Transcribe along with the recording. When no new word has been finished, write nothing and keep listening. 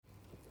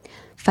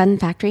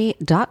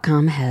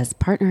Funfactory.com has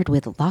partnered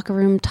with Locker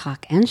Room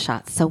Talk and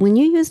Shots. So when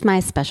you use my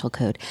special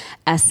code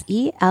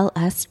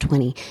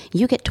SELS20,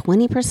 you get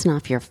 20%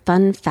 off your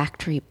Fun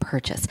Factory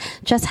purchase.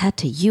 Just head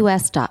to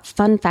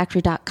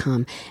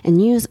us.funfactory.com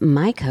and use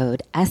my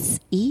code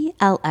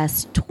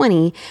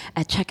SELS20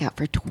 at checkout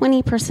for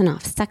 20%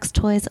 off sex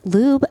toys,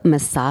 lube,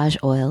 massage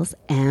oils,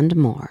 and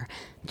more.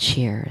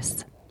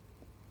 Cheers.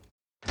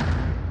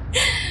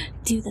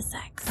 Do the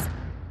sex.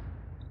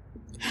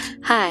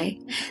 Hi,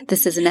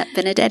 this is Annette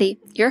Benedetti,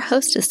 your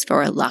hostess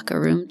for Locker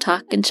Room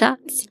Talk and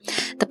Shots,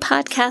 the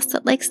podcast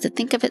that likes to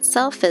think of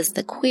itself as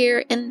the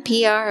queer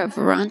NPR of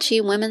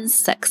raunchy women's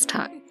sex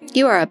talk.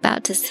 You are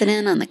about to sit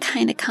in on the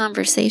kind of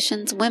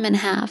conversations women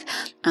have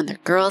on their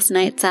girls'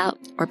 nights out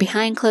or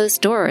behind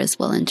closed doors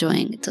while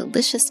enjoying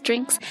delicious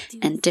drinks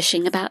and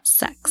dishing about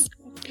sex.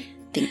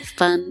 Think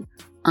fun,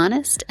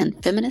 honest,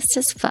 and feminist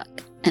as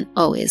fuck, and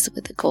always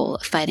with the goal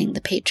of fighting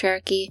the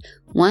patriarchy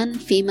one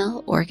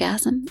female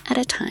orgasm at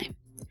a time.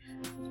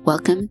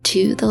 Welcome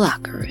to the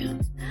Locker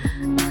Room.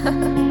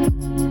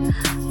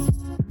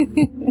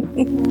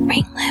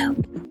 Ring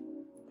loop.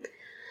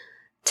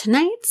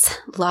 Tonight's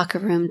Locker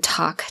Room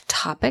Talk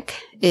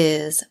topic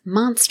is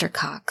monster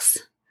cocks,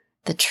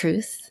 the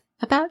truth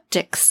about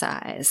dick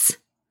size.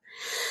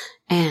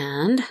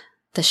 And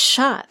the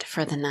shot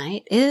for the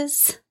night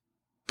is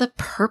the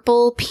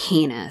purple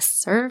penis,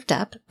 served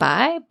up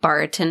by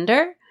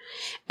bartender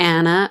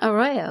Anna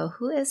Arroyo,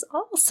 who is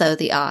also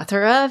the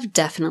author of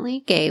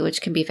Definitely Gay, which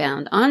can be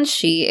found on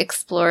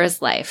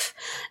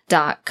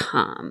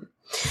SheExploresLife.com.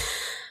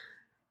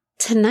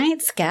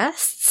 Tonight's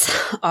guests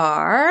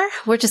are,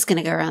 we're just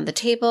going to go around the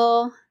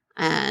table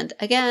and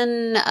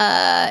again,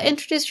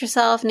 introduce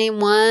yourself, name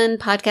one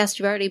podcast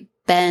you've already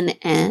been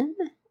in,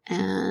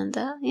 and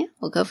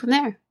we'll go from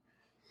there.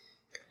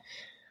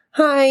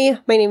 Hi,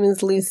 my name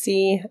is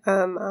Lucy.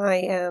 I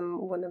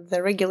am one of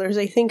the regulars,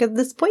 I think, at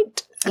this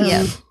point.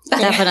 Yeah,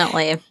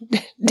 definitely.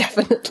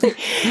 Definitely.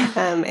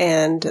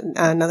 And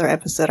another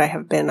episode I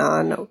have been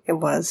on, it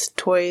was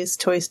Toys,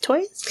 Toys,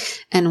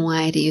 Toys. And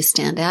why do you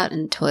stand out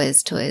in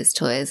Toys, Toys,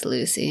 Toys,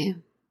 Lucy?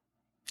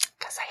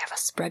 Because I have a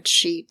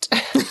spreadsheet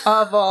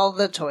of all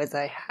the toys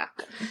I have.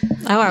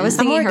 Oh, I was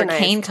thinking her organized.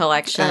 cane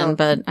collection,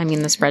 but I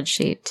mean the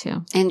spreadsheet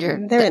too.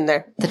 And They're in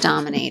there. The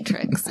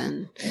dominatrix,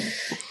 and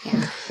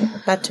yeah.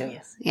 That too,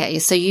 yes. Yeah,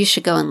 so you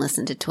should go and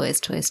listen to Toys,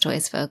 Toys,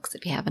 Toys, folks,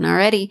 if you haven't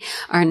already.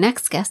 Our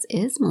next guest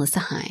is Melissa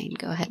Hine.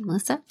 Go ahead,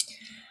 Melissa.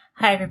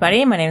 Hi,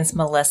 everybody. My name is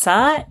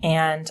Melissa,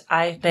 and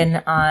I've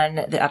been on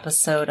the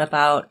episode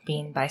about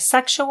being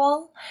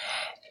bisexual,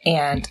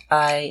 and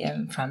I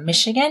am from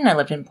Michigan. I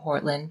lived in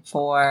Portland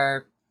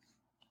for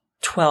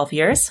 12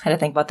 years. I had to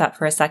think about that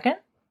for a second.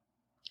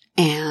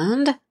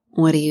 And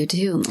what do you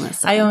do,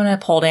 Melissa? I own a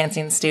pole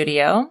dancing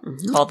studio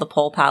called the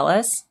Pole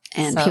Palace.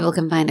 And people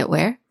can find it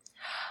where?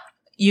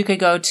 You could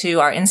go to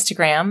our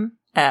Instagram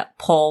at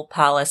Pole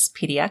Palace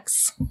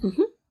PDX.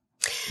 Mm-hmm.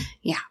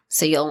 Yeah,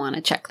 so you'll want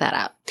to check that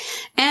out.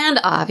 And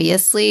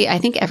obviously, I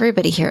think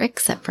everybody here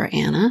except for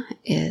Anna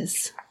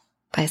is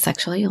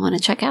bisexual. You'll want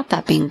to check out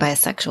that Being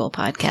Bisexual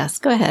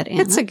podcast. Go ahead,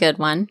 Anna. It's a good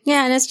one.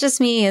 Yeah, and it's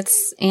just me.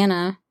 It's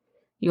Anna,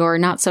 your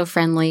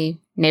not-so-friendly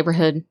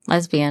neighborhood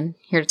lesbian,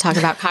 here to talk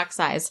about cock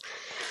size.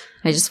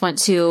 I just want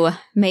to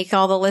make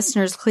all the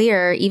listeners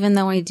clear, even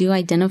though I do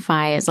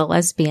identify as a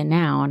lesbian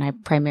now and I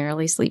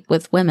primarily sleep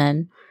with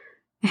women,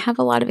 I have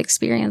a lot of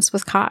experience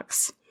with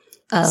cocks.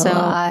 A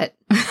lot.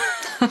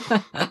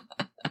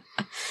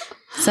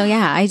 So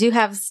yeah, I do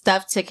have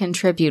stuff to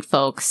contribute,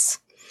 folks.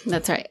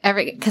 That's right.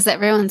 Because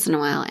every once in a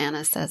while,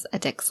 Anna says a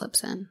dick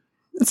slips in.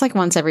 It's like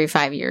once every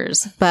 5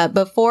 years. But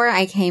before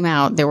I came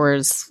out, there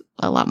was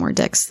a lot more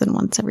dicks than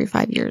once every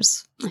 5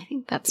 years. I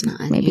think that's not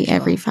Maybe unusual.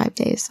 every 5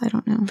 days. I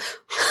don't know.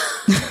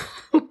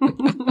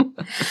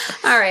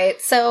 All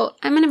right. So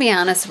I'm going to be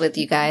honest with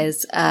you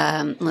guys,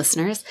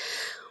 listeners.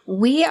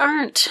 We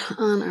aren't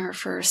on our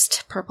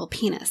first purple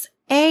penis.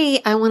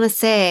 I want to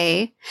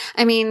say,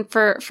 I mean,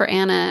 for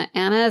Anna,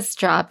 Anna's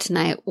job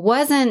tonight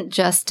wasn't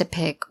just to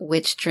pick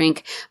which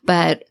drink,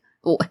 but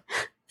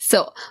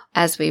so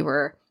as we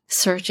were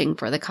searching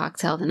for the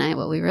cocktail tonight,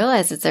 what we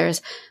realized is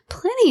there's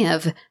plenty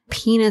of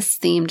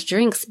penis-themed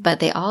drinks, but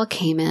they all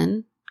came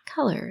in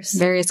colors.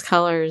 Various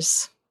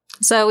colors.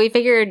 So we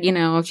figured,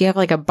 if you have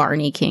like a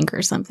Barney kink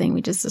or something,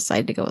 we just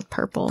decided to go with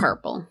purple.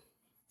 Purple.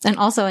 And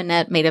also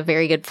Annette made a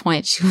very good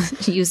point.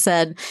 You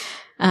said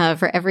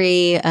for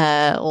every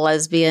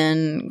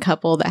lesbian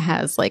couple that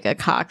has like a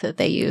cock that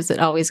they use, it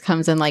always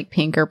comes in like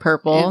pink or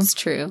purple. It's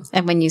true.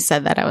 And when you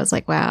said that, I was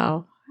like,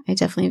 wow. I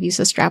definitely have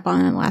used a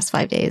strap-on in the last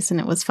 5 days, and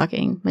it was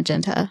fucking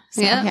magenta.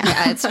 So,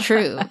 yeah, it's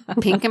true.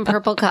 Pink and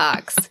purple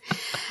cocks.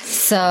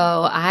 So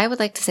I would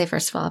like to say,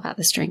 first of all, about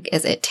this drink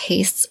is it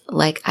tastes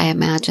like I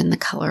imagine the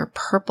color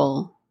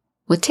purple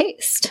would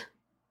taste.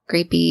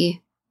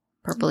 Grapey,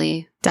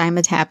 purpley.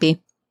 Dimetappy.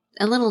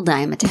 A little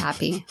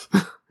dimetappy.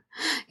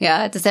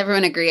 Yeah. Does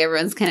everyone agree?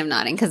 Everyone's kind of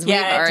nodding because we've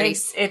already.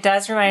 It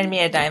does remind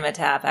me of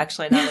Dimetapp,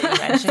 actually, now that you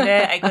mentioned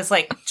it. I was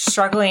like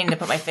struggling to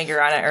put my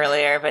finger on it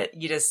earlier, but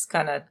you just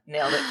kind of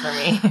nailed it for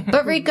me.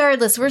 But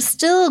regardless, we're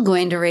still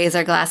going to raise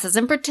our glasses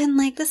and pretend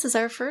like this is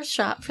our first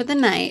shot for the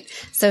night.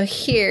 So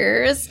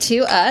here's to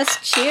us.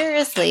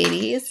 Cheers,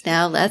 ladies.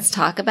 Now let's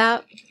talk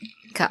about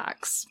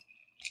cocks.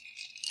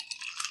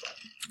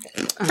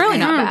 Really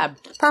not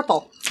bad.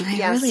 Purple. I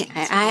Yes.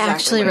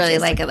 actually really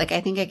like it. Like, I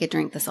think I could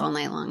drink this all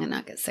night long and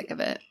not get sick of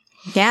it.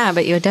 Yeah,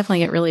 but you would definitely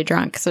get really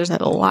drunk because there's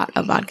a lot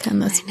of vodka in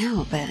this. I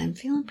know, but I'm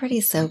feeling pretty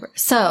sober.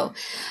 So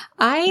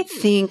I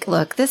think,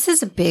 look, this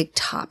is a big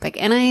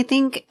topic, and I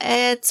think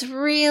it's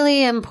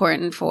really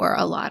important for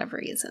a lot of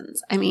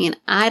reasons. I mean,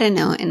 I don't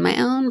know, in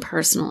my own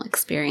personal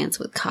experience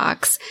with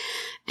cocks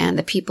and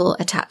the people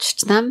attached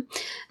to them,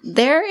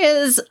 there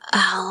is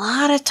a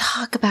lot of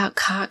talk about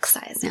cock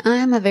size. Now,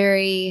 I'm a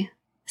very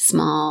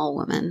small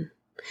woman,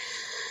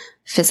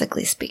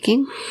 physically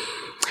speaking.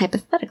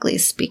 Hypothetically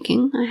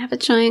speaking, I have a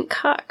giant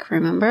cock,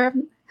 remember?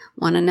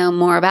 Want to know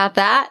more about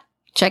that?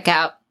 Check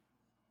out,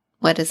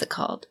 what is it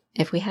called?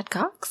 If We Had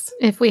Cocks?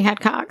 If We Had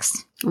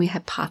Cocks. We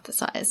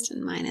hypothesized,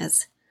 and mine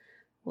is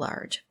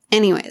large.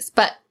 Anyways,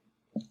 but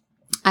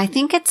I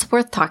think it's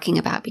worth talking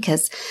about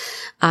because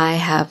I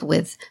have,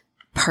 with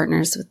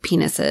partners with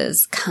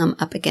penises, come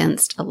up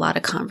against a lot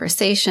of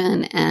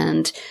conversation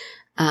and,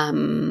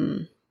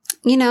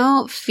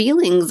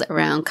 feelings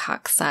around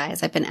cock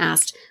size. I've been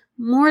asked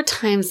more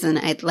times than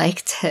I'd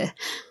like to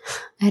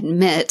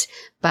admit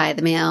by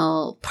the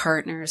male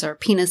partners or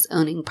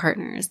penis-owning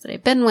partners that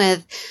I've been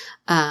with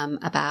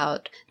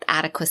about the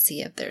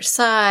adequacy of their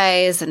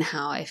size and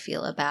how I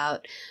feel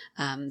about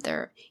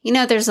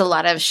there's a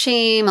lot of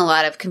shame, a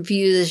lot of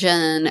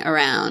confusion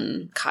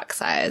around cock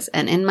size.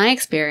 And in my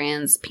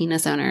experience,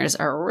 penis owners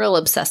are real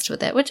obsessed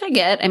with it, which I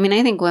get. I mean,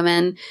 I think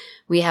women,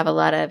 we have a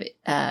lot of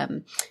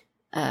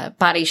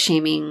body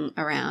shaming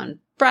around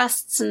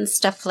breasts and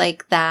stuff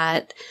like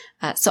that.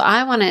 So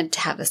I wanted to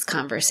have this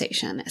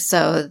conversation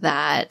so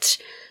that,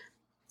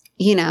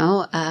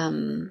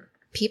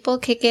 people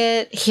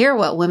could hear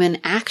what women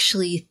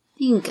actually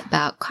think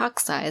about cock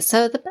size.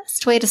 So the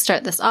best way to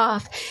start this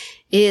off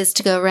is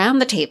to go around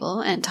the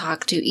table and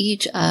talk to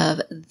each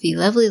of the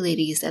lovely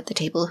ladies at the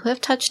table who have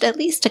touched at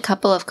least a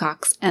couple of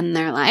cocks in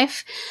their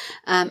life,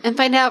 and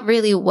find out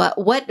really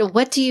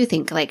what do you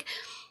think? Like,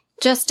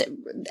 just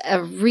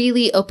a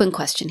really open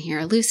question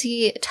here.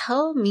 Lucy,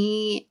 tell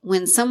me,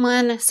 when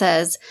someone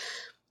says,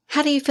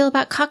 how do you feel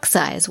about cock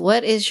size?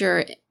 What is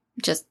your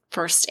just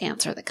first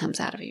answer that comes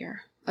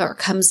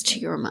comes to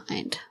your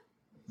mind?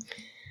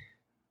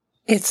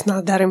 It's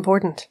not that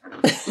important.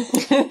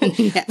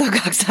 The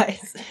cock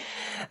size.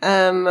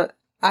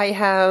 I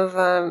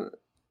have,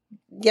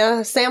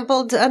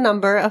 sampled a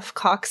number of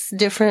cocks,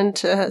 different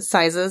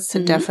sizes,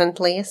 Mm-hmm.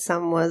 definitely.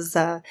 Some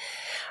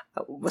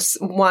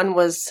one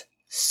was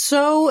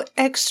so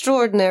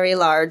extraordinarily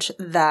large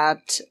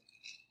that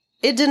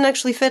it didn't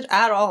actually fit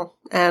at all.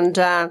 And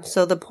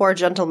so the poor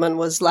gentleman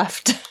was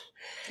left.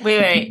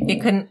 Wait.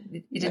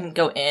 It didn't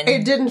go in?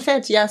 It didn't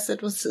fit. Yes,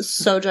 it was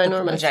so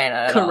ginormous. Vagina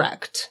at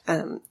Correct.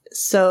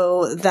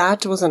 So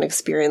that was an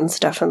experience,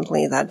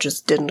 definitely, that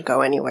just didn't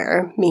go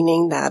anywhere,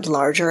 meaning that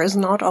larger is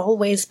not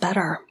always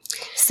better.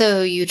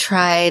 So you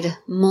tried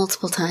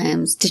multiple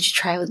times. Did you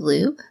try with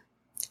lube?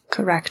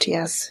 Correct,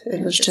 yes.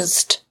 It was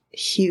just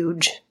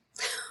huge.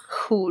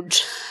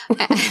 Huge.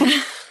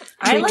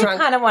 I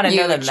kind of want to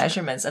know the Huge.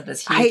 measurements of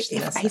this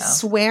hugeness. I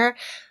swear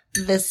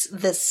this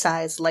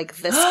size, like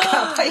this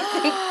cup, I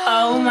think.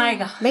 Oh my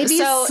god. Maybe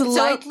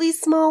slightly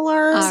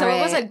smaller. So it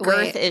was a Right,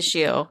 girth wait.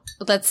 issue. Our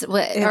was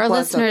a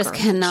listeners girth.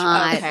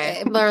 cannot.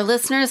 Okay. Our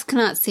listeners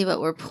cannot see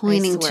what we're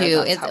pointing swear to.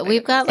 that's how big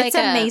We've it got like It's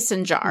a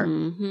mason jar.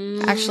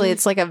 Mhm. Actually,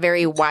 it's like a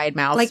very wide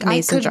mouth Like,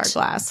 mason jar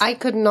glass. I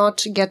could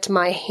not get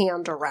my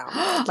hand around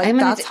it. Like, I'm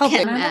gonna that's how can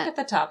big. Can I Matt. look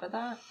at the top of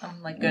that?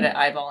 I'm like good at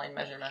eyeballing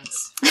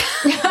measurements.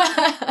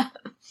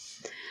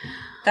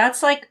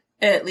 That's like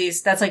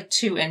that's like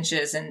 2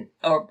 inches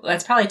or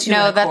that's probably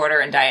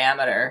 2.25 in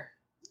diameter.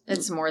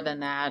 It's more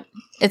than that.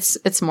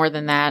 It's more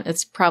than that.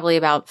 It's probably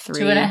about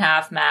 3.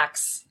 2.5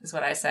 max is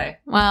what I say.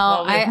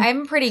 Well, Well,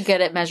 I'm pretty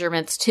good at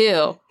measurements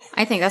too.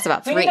 I think that's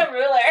about 3. We need a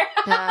ruler.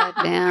 God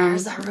damn.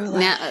 Where's our ruler?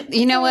 Now,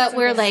 you know what?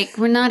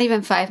 We're not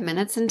even 5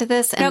 minutes into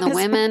this, and No, the 'cause-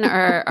 women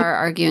are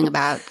arguing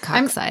about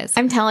cock size.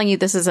 I'm telling you,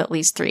 this is at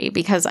least 3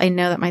 because I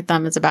know that my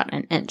thumb is about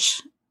an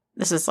inch.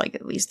 This is like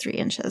at least 3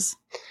 inches.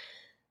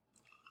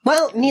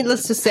 Well,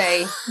 needless to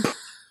say,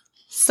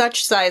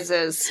 such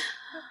sizes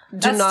do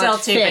That's not still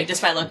too fit. big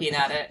just by looking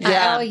at it.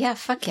 Yeah. Oh yeah,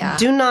 fuck yeah.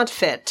 Do not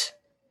fit.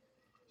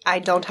 I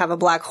don't have a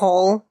black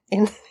hole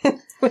in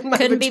with my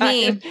Couldn't be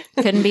vagina. me.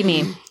 Couldn't be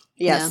me.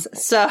 Yes.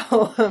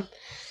 So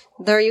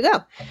there you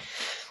go.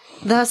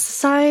 The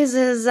size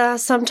is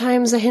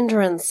sometimes a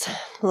hindrance,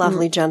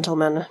 lovely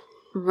gentlemen.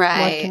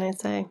 Right. What can I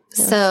say?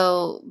 Yes.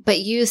 So, but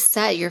you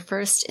said your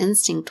first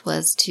instinct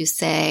was to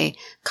say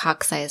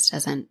cock size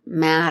doesn't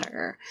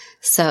matter.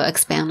 So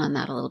expand on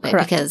that a little bit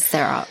Correct. because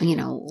there are,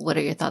 what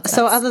are your thoughts?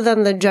 So about other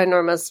than the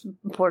ginormous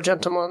poor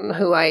gentleman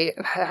who I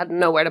had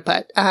nowhere to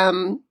put,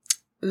 I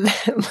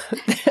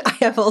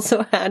have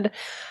also had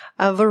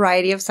a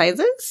variety of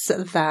sizes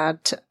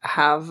that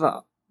have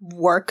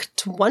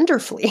worked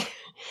wonderfully.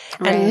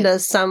 Right.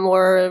 And some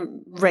were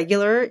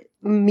regular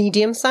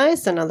medium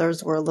sized and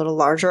others were a little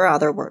larger.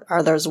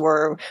 Others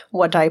were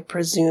what I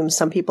presume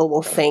some people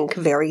will think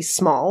very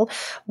small,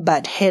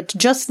 but hit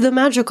just the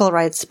magical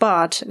right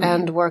spot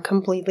and were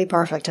completely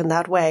perfect in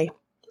that way.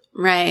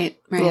 Right.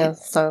 Yeah,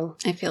 so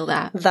I feel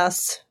that.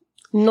 thus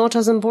not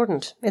as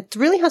important. It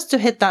really has to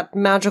hit that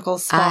magical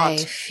spot. I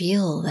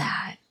feel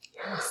that.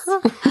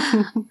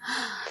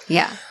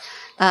 Yeah.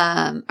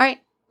 All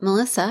right,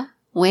 Melissa,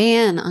 weigh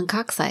in on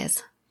cock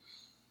size.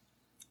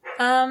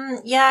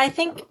 Yeah, I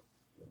think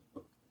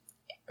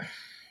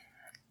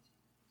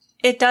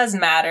it does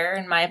matter,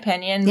 in my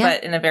opinion, Yeah.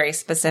 but in a very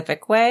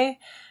specific way.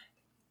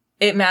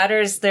 It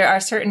matters. There are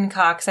certain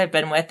cocks I've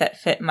been with that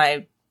fit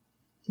my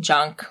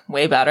junk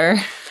way better.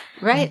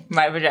 Right.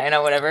 My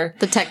vagina, whatever.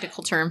 The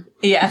technical term.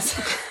 Yes.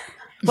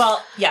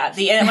 Well, yeah.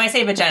 When I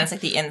say vagina, it's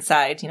like the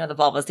inside. The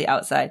vulva is the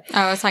outside. Oh,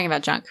 I was talking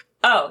about junk.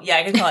 Oh, yeah,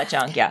 I could call it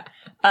junk, yeah.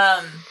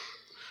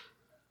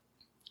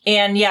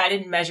 And yeah, I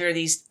didn't measure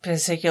these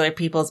particular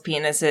people's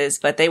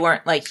penises, but they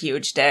weren't like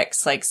huge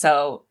dicks. Like,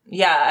 so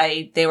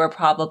yeah, they were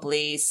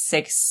probably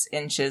 6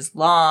 inches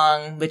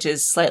long, which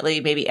is slightly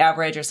maybe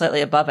average or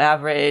slightly above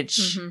average.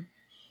 Mm-hmm.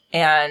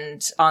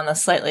 And on the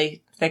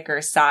slightly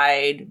thicker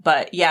side.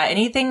 But yeah,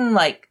 anything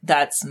like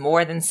that's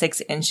more than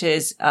 6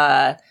 inches,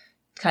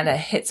 kind of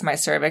hits my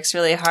cervix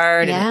really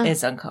hard and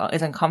is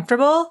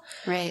uncomfortable.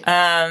 Right.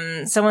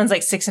 Someone's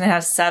like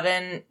 6.5,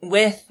 7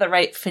 with the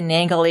right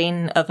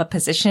finagling of a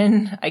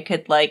position. I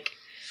could like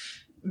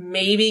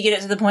maybe get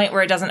it to the point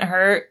where it doesn't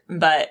hurt.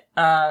 But,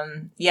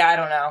 yeah, I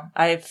don't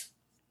know.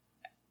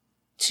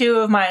 2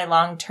 of my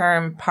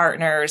long-term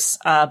partners,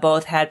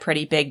 both had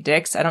pretty big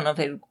dicks. I don't know if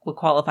they would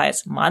qualify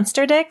as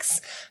monster dicks,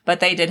 but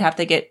they did have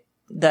to get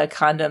the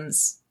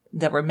condoms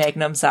that were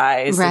magnum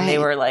size and they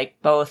were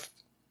like both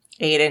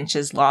 8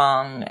 inches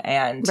long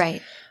and,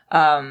 right.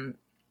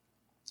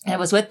 I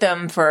was with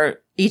them for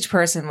each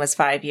person was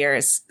 5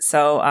 years.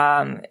 So,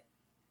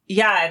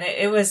 yeah, and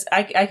it was,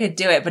 I could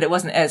do it, but it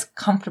wasn't as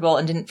comfortable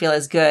and didn't feel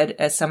as good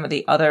as some of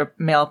the other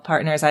male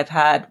partners I've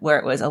had where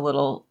it was a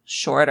little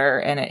shorter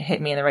and it hit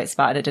me in the right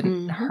spot. It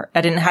didn't hurt. I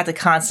didn't have to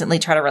constantly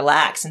try to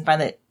relax and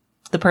find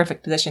the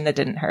perfect position that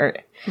didn't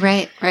hurt.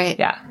 Right.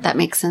 Yeah. That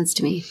makes sense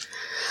to me.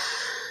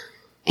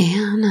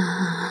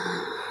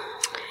 Anna.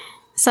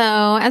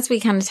 So, as we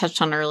kind of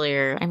touched on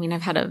earlier, I mean,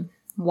 I've had a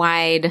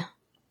wide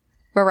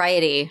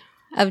variety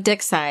of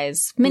dick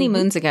size many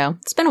moons ago.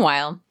 It's been a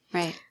while.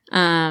 Right.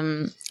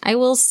 I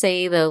will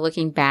say though,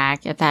 looking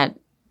back at that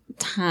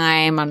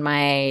time in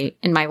my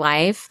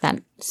life,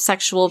 that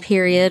sexual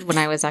period when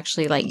I was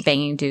actually like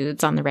banging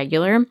dudes on the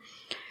regular,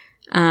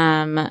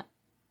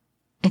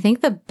 I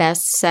think the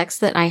best sex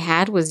that I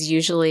had was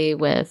usually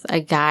with a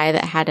guy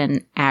that had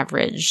an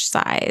average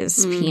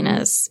size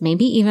penis,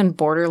 maybe even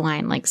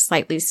borderline, like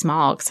slightly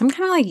small. Cause I'm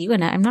kind of like you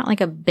and I'm not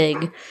like a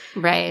big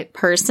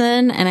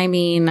person. And I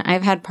mean,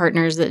 I've had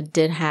partners that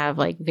did have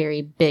like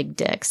very big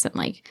dicks and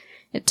like,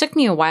 it took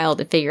me a while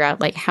to figure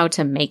out like how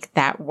to make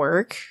that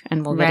work.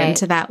 And we'll get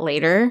into that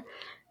later.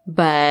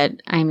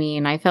 But I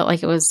mean, I felt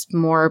like it was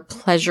more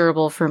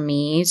pleasurable for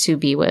me to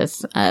be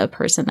with a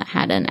person that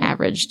had an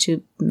average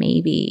to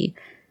maybe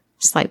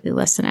slightly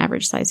less than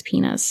average size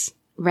penis.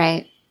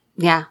 Right.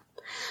 Yeah.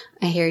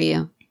 I hear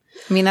you.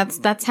 I mean,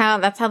 that's how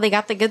they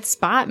got the good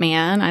spot,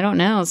 man. I don't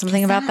know.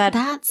 Something about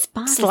that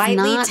spot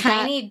slightly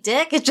tiny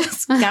dick. It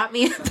just got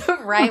me the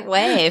right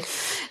way.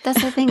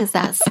 That's the thing is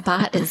that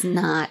spot is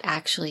not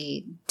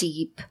actually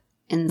deep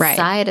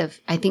inside of,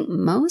 I think,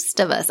 most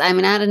of us. I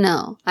mean, I don't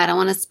know. I don't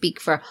want to speak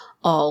for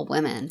all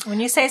women. When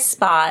you say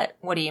spot,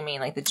 what do you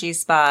mean? Like the G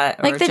spot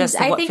or like just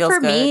I what think feels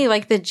for good? me,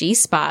 like the G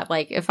spot,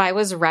 like if I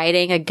was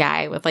riding a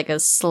guy with like a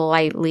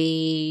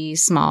slightly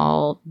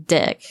small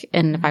dick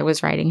and if I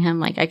was riding him,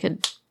 like I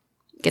could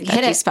get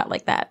that G spot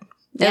like that.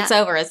 Yeah. It's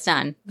over. It's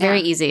done.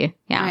 Very easy.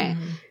 Yeah. Right.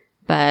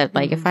 But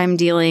like if I'm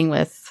dealing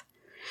with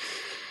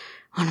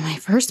one of my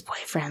first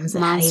boyfriends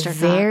that Monster had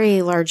a cock.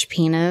 very large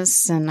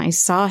penis and I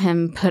saw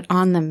him put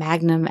on the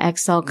Magnum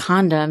XL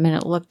condom and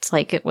it looked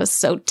like it was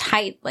so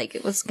tight, like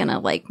it was gonna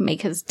like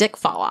make his dick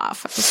fall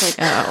off. I was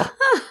like,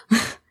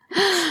 oh.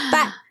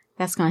 But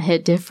that's gonna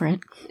hit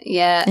different.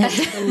 Yeah.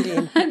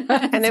 Indeed.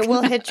 And it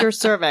will hit your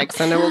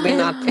cervix and it will be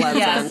not pleasant.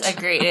 Yes,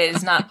 agreed. It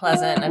is not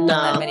pleasant. I've done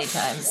that many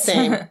times.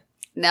 Same.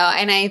 No,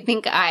 and I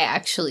think I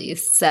actually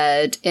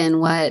said in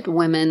what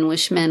women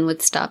wish men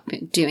would stop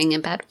doing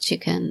in bed, which you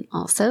can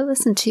also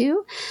listen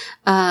to,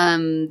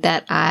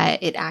 that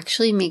it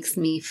actually makes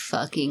me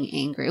fucking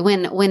angry.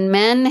 When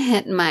men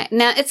hit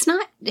now it's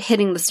not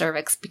hitting the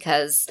cervix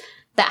because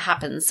that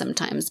happens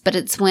sometimes, but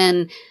it's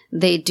when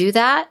they do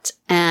that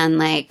and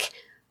like,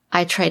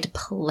 I try to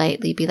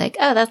politely be like,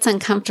 oh, that's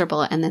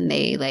uncomfortable. And then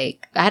they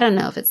like, I don't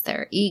know if it's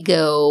their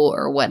ego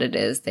or what it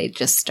is. They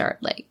just start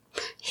like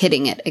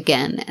hitting it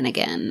again and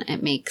again.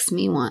 It makes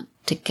me want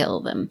to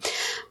kill them.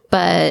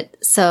 But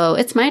so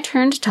it's my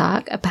turn to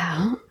talk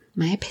about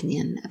my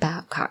opinion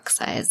about cock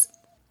size.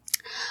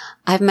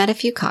 I've met a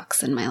few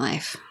cocks in my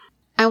life.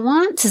 I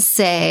want to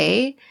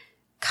say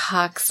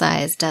cock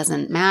size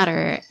doesn't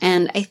matter.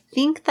 And I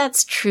think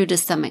that's true to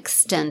some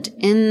extent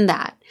in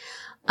that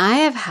I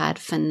have had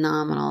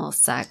phenomenal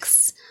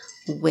sex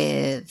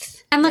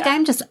with, and look,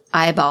 I'm just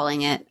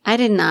eyeballing it. I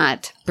did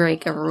not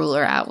break a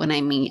ruler out when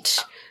I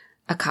meet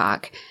a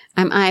cock.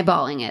 I'm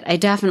eyeballing it. I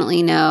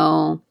definitely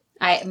know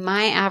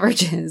my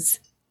average is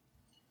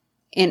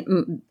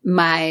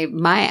my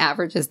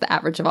average is the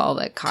average of all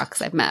the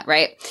cocks I've met,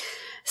 right?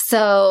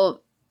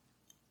 So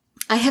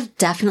I have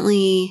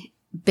definitely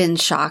been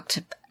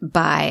shocked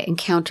by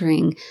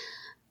encountering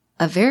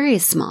a very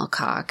small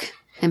cock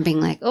and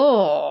being like,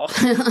 oh,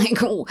 like,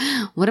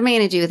 what am I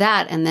going to do with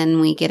that? And then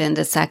we get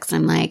into sex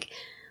and I'm like,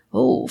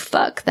 oh,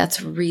 fuck,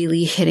 that's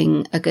really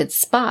hitting a good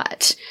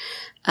spot.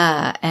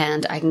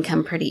 And I can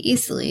come pretty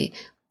easily.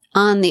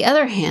 On the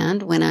other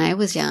hand, when I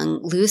was young,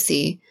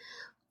 Lucy,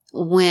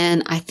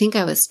 when I think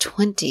I was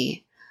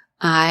 20,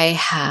 I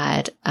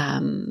had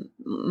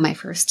my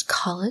first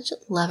college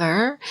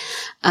lover,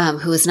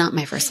 who was not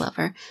my first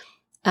lover.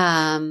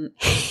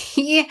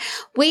 We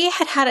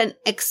had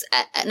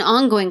an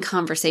ongoing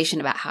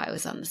conversation about how I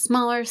was on the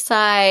smaller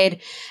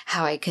side,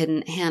 how I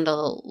couldn't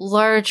handle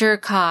larger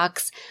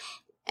cocks.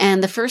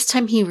 And the first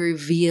time he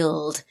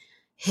revealed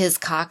his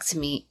cock to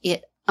me,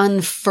 it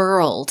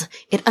unfurled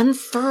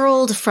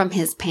from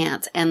his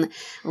pants and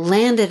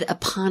landed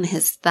upon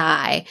his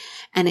thigh.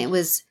 And it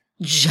was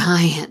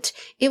giant.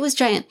 It was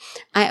giant.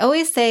 I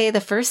always say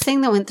the first thing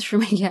that went through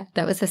my,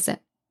 that was a sin.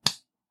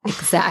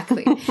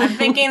 Exactly. I'm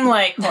thinking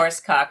like horse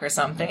cock or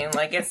something.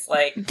 Like it's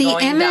like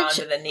going down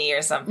to the knee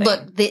or something.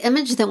 Look, the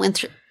image that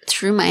went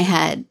through my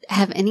head.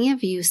 Have any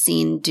of you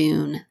seen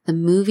Dune? The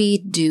movie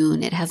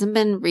Dune. It hasn't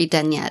been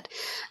redone yet.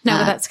 No,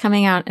 but that's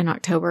coming out in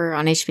October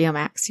on HBO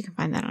Max. You can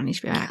find that on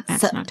HBO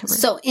Max in October.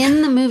 So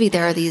in the movie,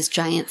 there are these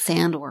giant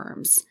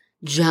sandworms.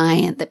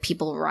 Giant that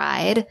people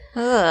ride.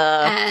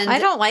 And I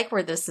don't like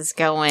where this is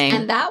going.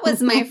 And that was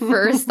my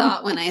first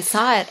thought when I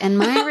saw it. And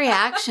my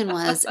reaction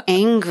was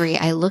angry.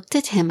 I looked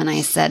at him and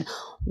I said,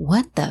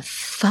 what the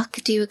fuck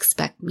do you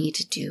expect me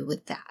to do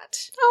with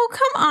that? Oh,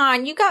 come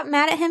on. You got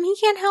mad at him. He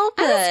can't help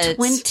it.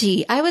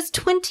 I was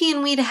 20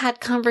 and we'd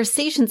had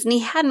conversations and he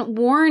hadn't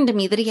warned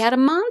me that he had a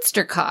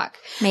monster cock.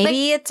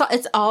 Maybe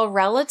it's all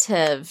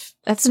relative.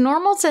 That's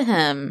normal to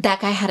him.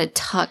 That guy had to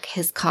tuck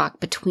his cock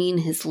between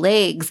his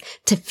legs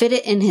to fit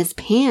it in his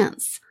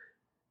pants.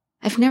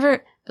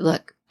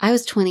 Look, I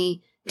was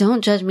 20.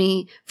 Don't judge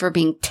me for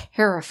being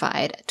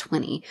terrified at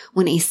 20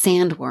 when a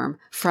sandworm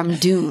from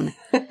Dune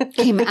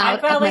came out.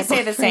 I'd probably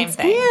say the same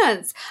thing.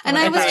 Pants. And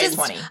I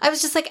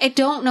was just like, I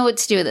don't know what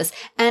to do with this.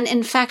 And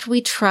in fact,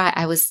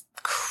 I was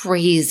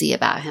crazy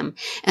about him.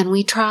 And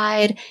we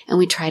tried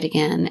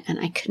again, and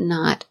I could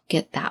not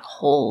get that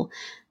whole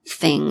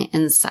thing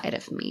inside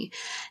of me.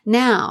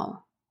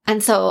 Now,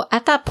 and so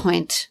at that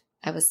point,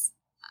 I was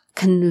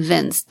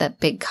convinced that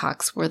big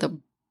cocks were the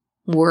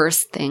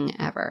worst thing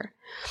ever.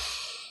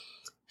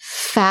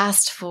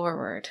 Fast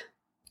forward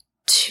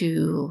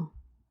to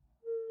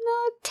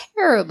not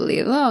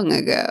terribly long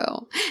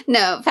ago.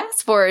 No,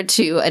 fast forward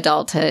to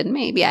adulthood.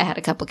 Maybe I had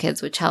a couple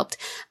kids, which helped.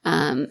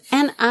 And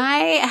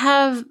I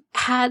have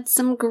had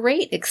some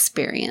great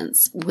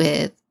experience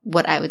with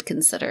what I would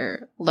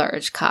consider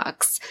large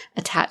cocks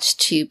attached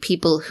to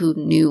people who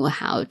knew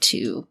how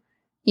to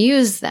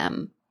use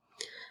them.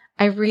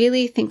 I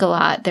really think a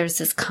lot, there's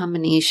this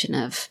combination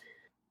of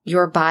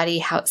your body,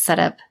 how it's set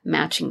up,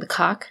 matching the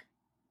cock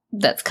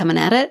that's coming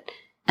at it,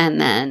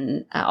 and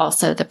then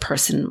also the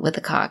person with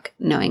the cock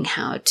knowing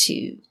how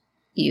to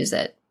use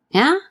it.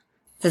 Yeah?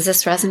 Does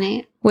this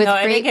resonate? With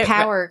great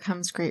power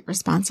comes great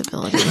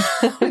responsibility.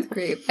 With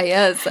great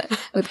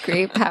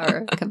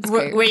power comes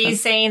great Were you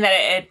saying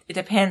that it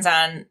depends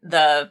on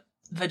the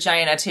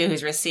vagina too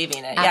who's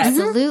receiving it?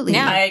 Absolutely.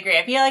 Yeah, I agree.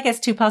 I feel like it's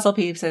two puzzle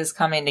pieces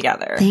coming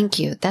together. Thank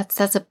you. That's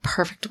a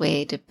perfect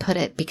way to put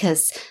it,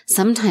 because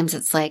sometimes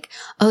it's like,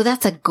 oh,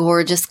 that's a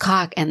gorgeous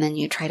cock, and then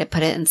you try to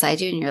put it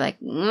inside you and you're like,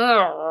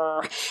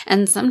 ugh.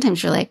 And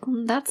sometimes you're like,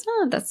 that's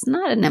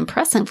not an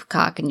impressive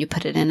cock, and you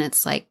put it in,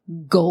 it's like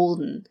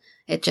golden.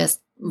 It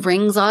just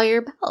rings all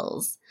your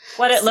bells.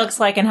 What it looks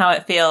like and how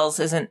it feels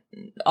isn't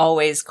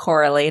always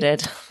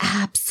correlated.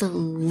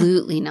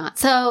 Absolutely not.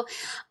 So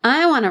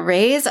I want to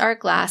raise our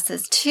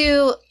glasses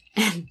to,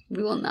 and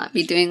we will not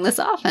be doing this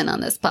often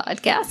on this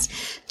podcast,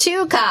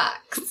 two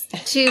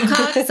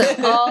cocks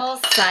of all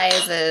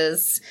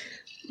sizes.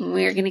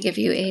 We're going to give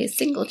you a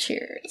single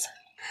cheers.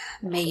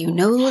 May you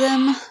know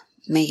them.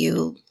 May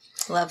you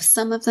love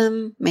some of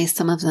them. May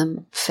some of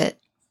them fit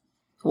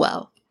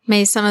well.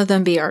 May some of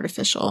them be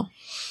artificial.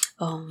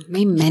 Oh,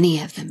 may many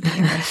of them be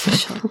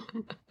artificial.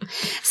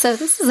 So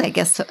this is, I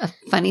guess, a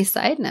funny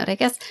side note. I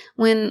guess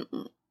when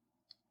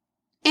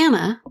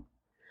Anna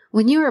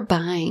When you are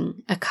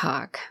buying a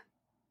cock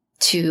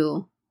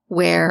to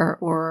wear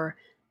or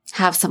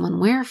have someone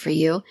wear for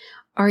you,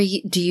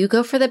 do you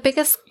go for the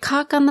biggest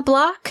cock on the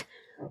block?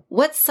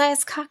 What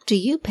size cock do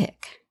you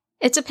pick?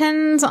 It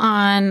depends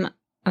on,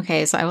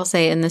 okay, so I will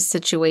say in this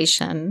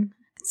situation,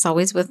 it's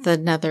always with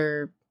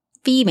another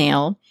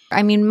female.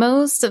 I mean,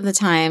 most of the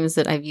times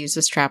that I've used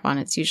a strap-on,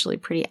 it's usually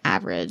pretty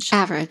average.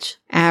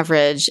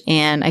 Average.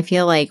 And I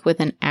feel like with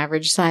an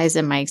average size,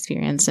 in my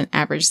experience, an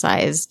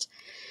average-sized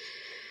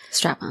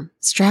Strap-on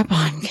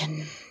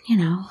can,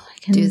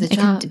 do the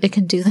job. It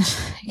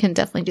can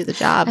definitely do the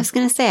job. I was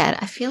going to say,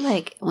 I feel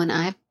like when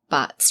I've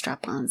bought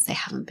strap-ons, they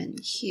haven't been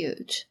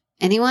huge.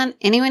 Anyone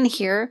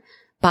here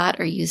bought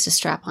or used a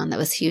strap-on that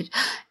was huge?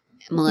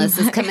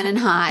 Melissa's coming in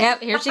hot.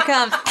 Yep, here she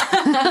comes.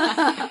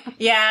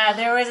 Yeah,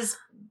 there was this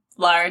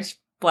large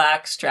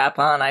black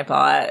strap-on I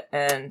bought,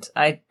 and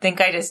I think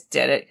I just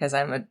did it because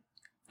I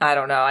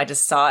don't know, I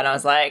just saw it and I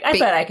was like, I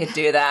bet I could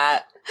do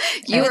that.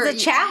 It was a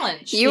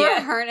challenge. You were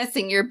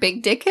harnessing your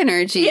big dick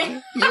energy.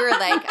 Yeah. You were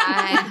like,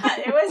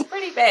 It was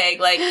pretty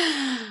big. Like,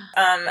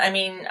 I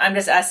mean, I'm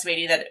just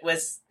estimating that it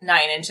was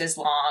 9 inches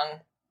long.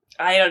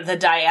 The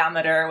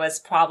diameter was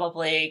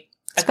probably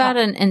about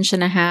an inch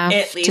and a half.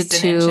 At least to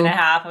an 2. inch and a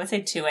half. I would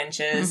say 2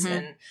 inches. Mm-hmm.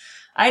 And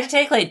I had to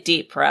take like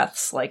deep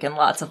breaths, like in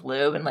lots of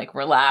lube and like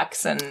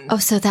relax. And oh,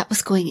 so that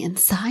was going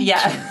inside?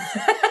 Yeah.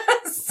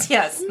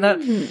 Yes.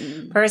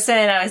 The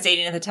person I was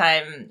dating at the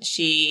time,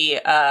 she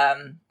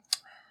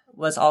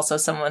was also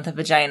someone with a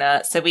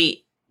vagina. So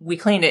we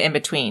cleaned it in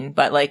between,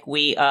 but like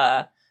we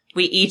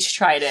each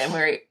tried it and we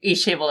were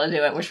each able to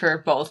do it, which we were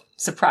both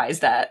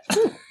surprised at.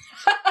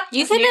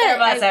 You think neither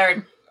of us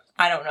are,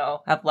 I don't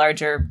know, have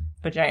larger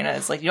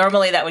vaginas. Like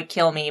normally that would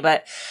kill me,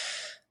 but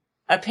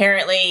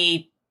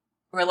apparently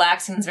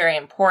relaxing is very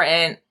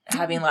important.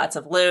 Having lots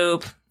of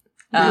lube.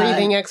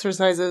 Breathing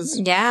exercises.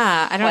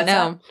 Yeah, I don't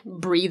know.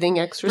 Breathing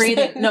exercises.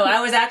 Breathing. No,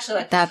 I was actually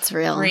like, that's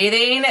real.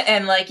 Breathing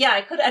and like,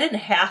 yeah, I didn't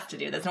have to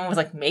do this. No one was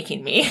like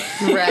making me.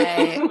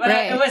 Right. But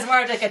right. It was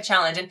more of like a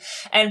challenge.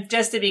 And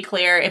just to be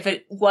clear, if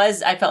it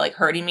was, I felt like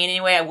hurting me in any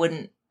way, I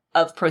wouldn't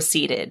have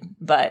proceeded,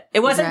 but it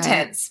was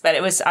intense, but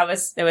it was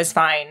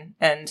fine.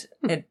 And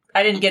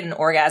I didn't get an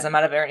orgasm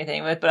out of it or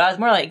anything, but I was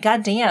more like,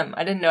 God damn,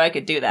 I didn't know I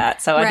could do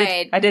that. So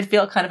I did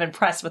feel kind of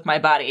impressed with my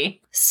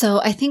body. So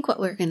I think what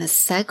we're going to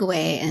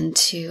segue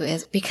into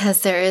is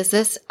because there is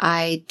this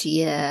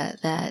idea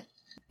that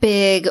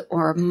big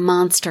or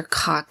monster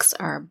cocks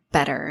are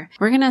better.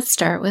 We're going to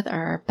start with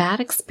our bad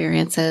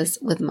experiences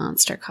with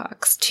monster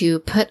cocks to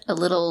put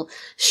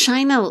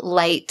shine a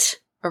light,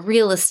 a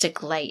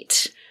realistic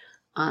light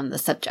on the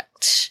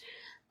subject.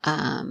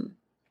 Are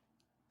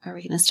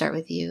we going to start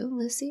with you,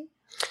 Lucy?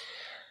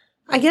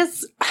 I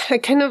guess I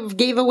kind of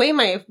gave away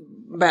my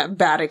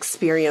bad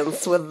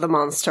experience with the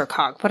monster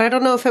cock, but I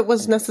don't know if it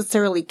was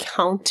necessarily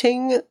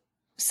counting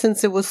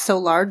since it was so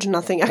large.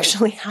 Nothing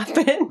actually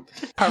happened.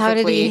 How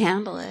did he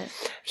handle it?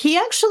 He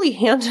actually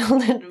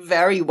handled it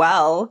very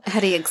well.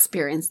 Had he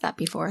experienced that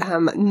before?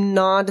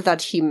 Not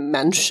that he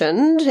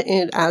mentioned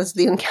it as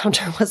the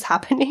encounter was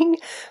happening,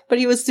 but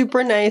he was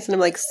super nice. And I'm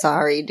like,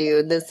 sorry,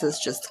 dude, this is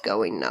just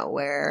going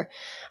nowhere.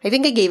 I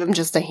think I gave him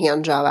just a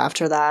hand job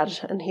after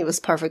that, and he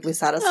was perfectly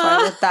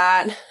satisfied with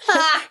that.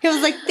 He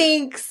was like,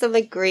 thanks. I'm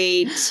like,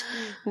 great.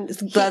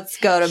 Let's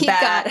go to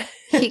bed.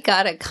 He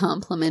got a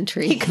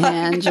complimentary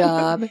hand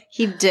job.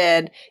 He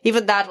did.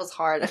 Even that was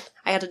hard.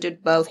 I had to do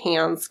both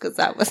hands because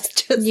that was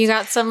just... You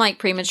got some like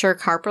premature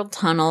carpal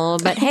tunnel,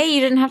 but hey,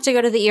 you didn't have to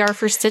go to the ER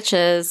for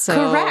stitches.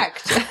 So.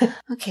 Correct.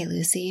 Okay,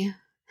 Lucy.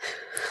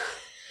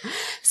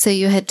 So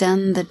you had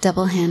done the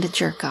double-handed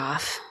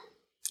jerk-off.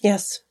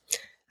 Yes,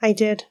 I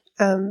did.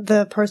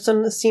 The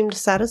person seemed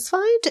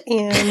satisfied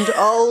and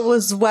all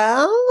was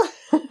well.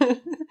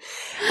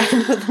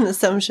 And with an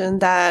assumption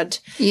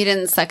that... You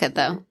didn't suck it,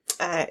 though.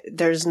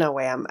 There's no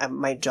way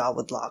my jaw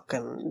would lock,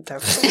 and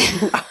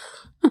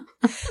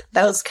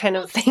those kind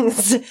of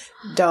things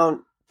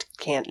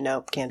can't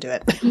do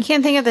it. You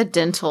can't think of the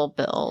dental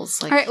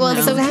bills. Like, all right, well,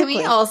 so Exactly. can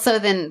we also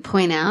then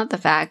point out the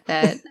fact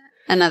that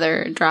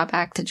another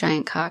drawback to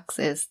giant cocks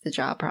is the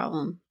jaw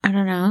problem? I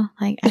don't know.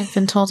 Like, I've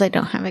been told I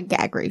don't have a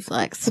gag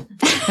reflex.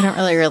 I don't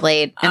really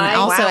relate. And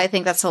I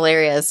think that's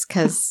hilarious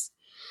because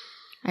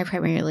I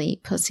primarily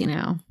eat pussy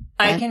now.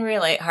 I can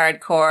relate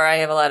hardcore. I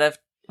have a lot of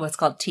what's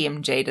called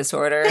TMJ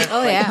disorder.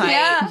 Oh,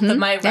 yeah.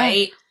 My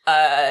right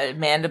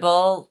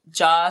mandible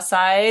jaw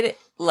side,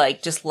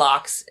 like, just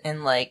locks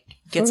and, like,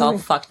 gets all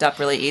fucked up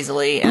really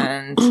easily.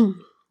 And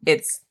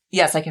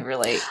yes, I can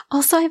relate.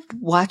 Also, I've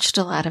watched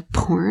a lot of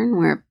porn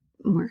where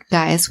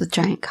guys with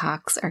giant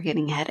cocks are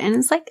getting head, and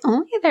it's like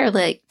only their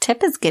like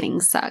tip is getting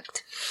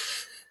sucked.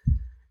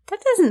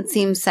 That doesn't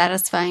seem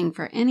satisfying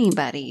for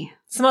anybody.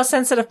 It's the most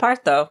sensitive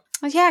part, though.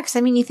 Well, yeah, because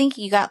I mean, you think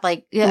you got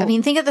like,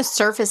 think of the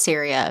surface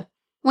area.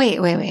 Wait.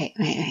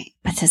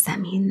 But does that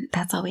mean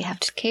that's all we have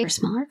to cater for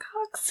smaller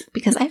cocks?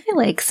 Because I feel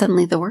like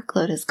suddenly the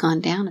workload has gone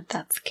down if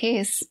that's the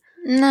case.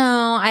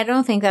 No, I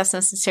don't think that's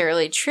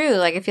necessarily true.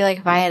 Like, I feel like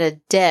if I had a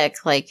dick,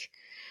 like,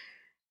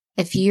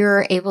 if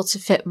you're able to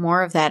fit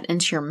more of that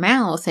into your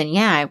mouth, then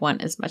yeah, I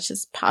want as much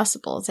as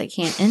possible as I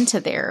can into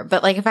there.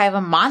 But like if I have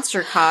a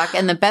monster cock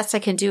and the best I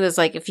can do is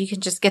like, if you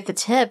can just get the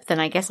tip, then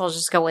I guess I'll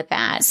just go with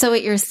that. So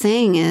what you're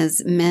saying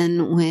is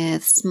men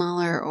with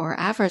smaller or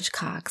average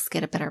cocks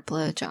get a better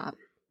blowjob.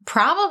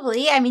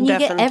 Probably. I mean, you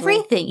Definitely. get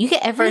everything. You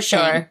get everything. For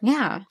sure.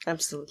 Yeah.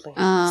 Absolutely.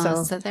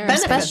 Oh, so they're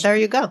benefit. special. There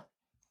you go.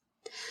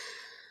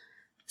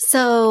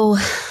 So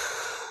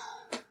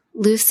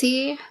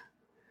Lucy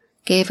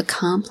gave a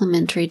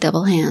complimentary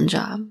double hand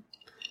job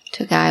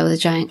to a guy with a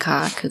giant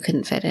cock who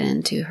couldn't fit it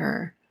into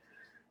her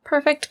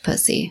perfect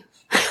pussy.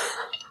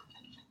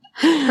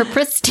 Her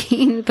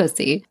pristine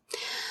pussy.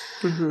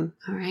 Mm-hmm.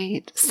 All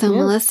right. So Yeah.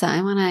 Melissa,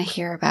 I want to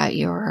hear about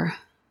your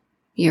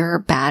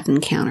bad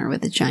encounter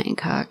with a giant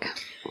cock.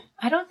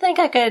 I don't think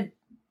I could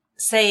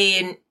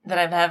say that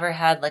I've ever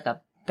had like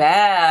a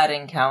bad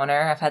encounter.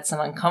 I've had some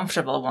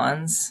uncomfortable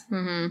ones,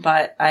 Mm-hmm.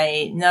 but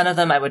none of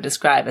them I would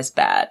describe as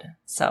bad.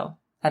 So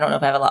I don't know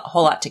if I have a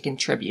whole lot to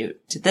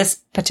contribute to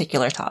this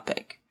particular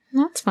topic.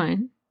 That's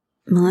fine.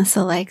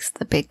 Melissa likes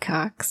the big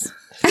cocks.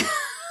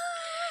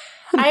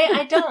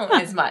 I don't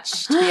as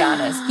much, to be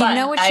honest. You But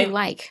know what you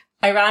like.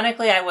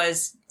 Ironically,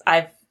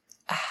 I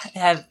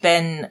have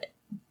been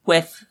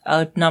with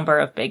a number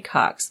of big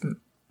cocks.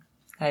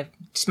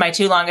 My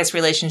 2 longest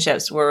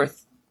relationships were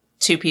with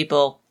 2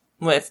 people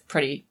with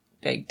pretty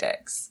big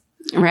dicks.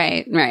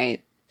 Right,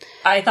 right.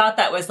 I thought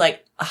that was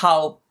like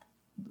how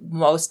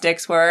most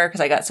dicks were because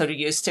I got so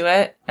used to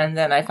it, and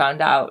then I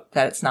found out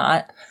that it's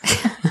not.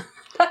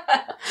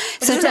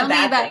 So tell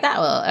me about that.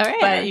 Well, all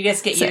right. But you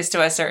just get used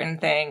to a certain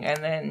thing,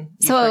 and then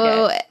you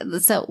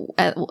forget. So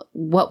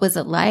what was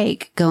it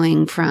like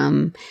going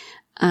from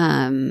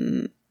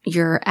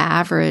your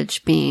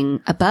average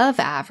being above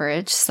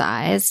average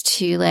size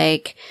to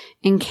like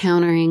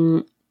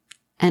encountering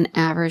an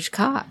average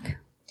cock?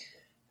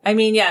 I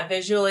mean, yeah,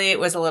 visually it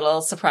was a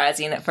little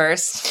surprising at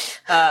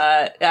first.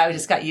 I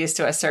just got used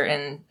to a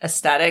certain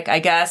aesthetic, I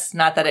guess.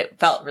 Not that it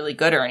felt really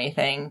good or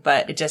anything,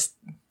 but it just,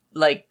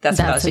 like, that's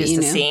what I was used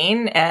to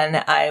seeing. And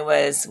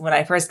when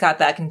I first got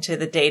back into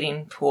the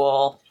dating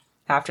pool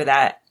after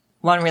that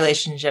one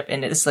relationship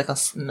ended, this is like a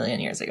million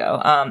years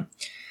ago.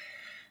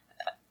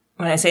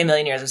 When I say a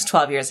million years, it was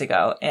 12 years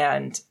ago.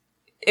 And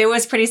it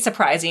was pretty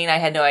surprising. I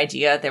had no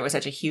idea there was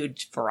such a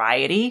huge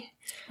variety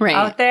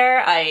out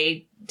there.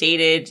 I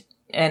dated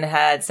and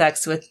had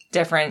sex with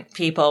different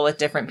people with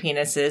different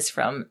penises,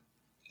 from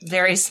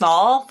very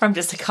small, from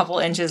just a couple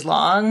inches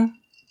long,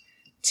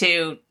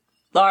 to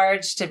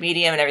large, to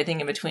medium, and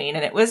everything in between.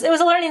 And it was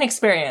a learning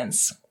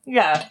experience.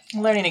 Yeah,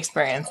 learning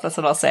experience. That's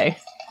what I'll say.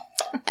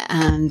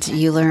 And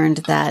you learned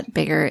that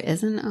bigger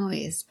isn't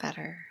always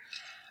better.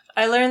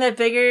 I learned that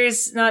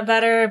bigger's not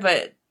better,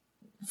 but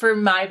for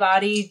my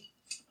body,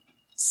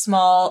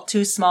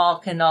 too small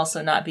can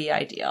also not be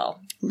ideal.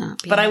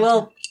 But I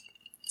will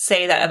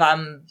say that if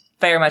I'm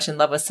very much in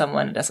love with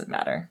someone, it doesn't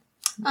matter.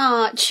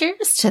 Oh,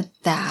 cheers to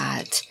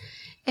that.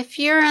 If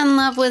you're in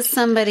love with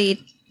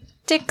somebody,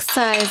 dick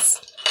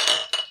size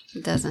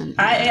doesn't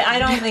matter. I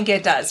don't think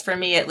it does, for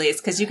me at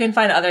least, because you can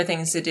find other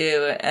things to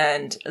do,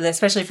 and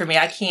especially for me,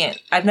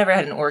 I've never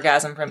had an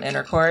orgasm from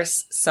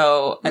intercourse,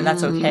 and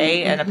that's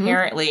okay. And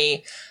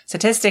apparently,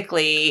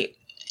 statistically,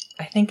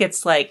 I think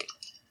it's like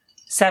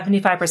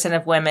 75%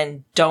 of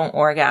women don't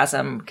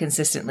orgasm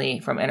consistently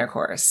from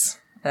intercourse.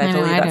 And I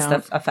believe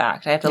that's a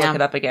fact. I have to look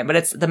it up again, but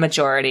it's the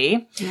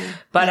majority. Yeah.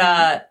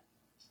 But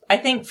I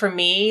think for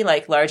me,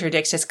 like, larger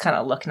dicks just kind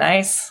of look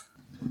nice.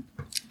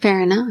 Fair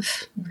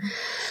enough.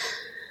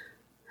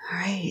 All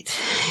right,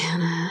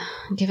 Hannah,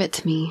 give it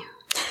to me.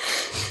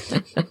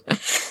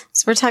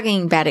 So we're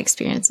talking bad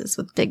experiences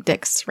with big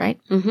dicks, right?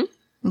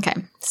 Mm-hmm. Okay.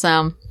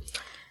 So,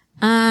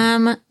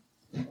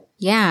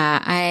 yeah,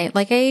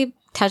 I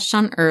touched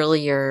on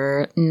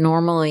earlier,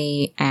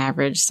 normally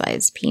average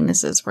sized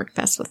penises work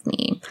best with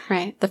me.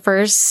 Right. The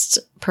first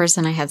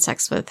person I had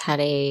sex with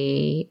had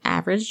a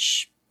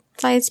average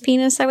sized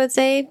penis, I would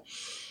say.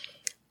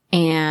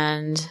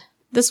 And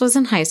this was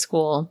in high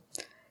school.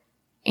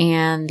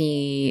 And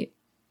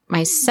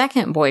my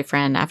second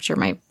boyfriend,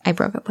 after I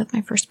broke up with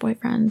my first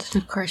boyfriend.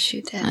 Of course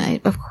you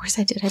did. Of course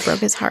I did. I broke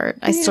his heart.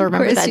 I still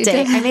remember that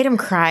day. I made him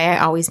cry.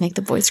 I always make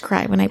the boys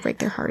cry when I break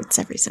their hearts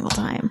every single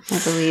time. I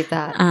believe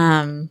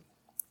that.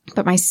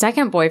 But my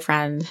second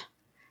boyfriend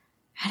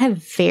had a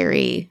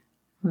very,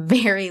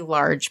 very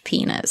large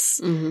penis.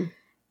 Mm-hmm.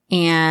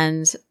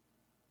 And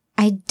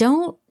I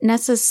don't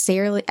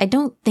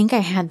think I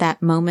had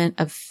that moment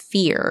of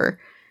fear.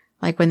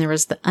 Like when there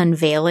was the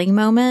unveiling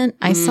moment,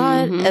 I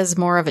saw it as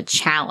more of a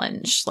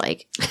challenge.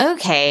 Like,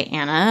 okay,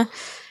 Anna,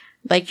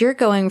 like you're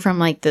going from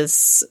like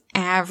this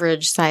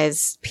average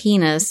size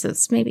penis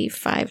that's maybe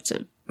 5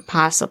 to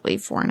possibly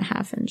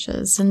 4.5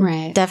 inches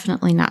and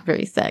definitely not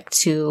very thick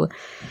to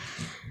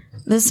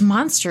this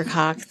monster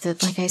cock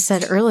that, like I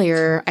said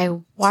earlier, I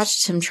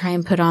watched him try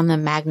and put on the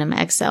Magnum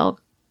XL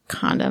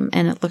condom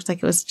and it looked like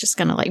it was just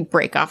gonna like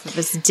break off of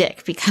his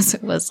dick because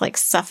it was like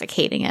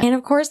suffocating it. And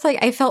of course,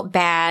 like I felt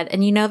bad,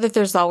 and you know that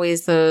there's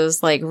always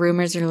those like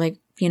rumors that are like,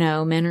 you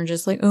know, men are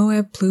just like, oh, I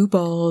have blue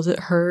balls. It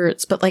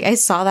hurts. But like, I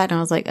saw that and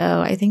I was like,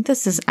 oh, I think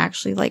this is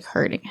actually like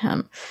hurting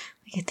him.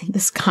 Like, I think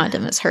this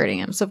condom is hurting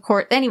him. So of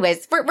course,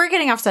 anyways, we're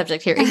getting off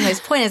subject here. Anyways,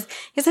 point is,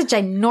 he has a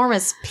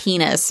ginormous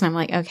penis. And I'm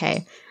like,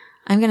 okay,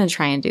 I'm going to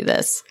try and do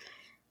this.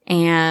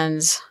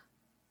 And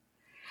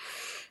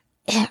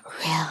it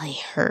really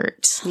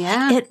hurt.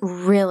 Yeah. It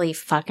really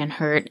fucking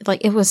hurt.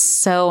 Like, it was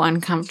so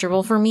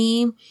uncomfortable for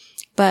me,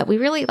 but we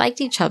really liked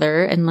each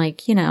other. And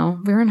like, you know,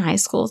 we were in high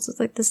school. So it's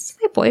like, this is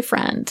my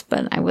boyfriend.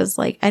 But I was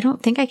like, I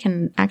don't think I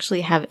can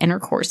actually have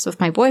intercourse with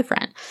my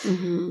boyfriend.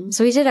 Mm-hmm.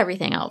 So we did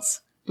everything else.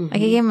 Like, I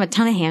gave him a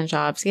ton of hand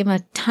jobs, gave him a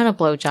ton of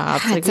blow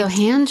jobs. God, Like, so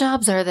hand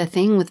jobs are the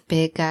thing with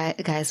big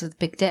guys with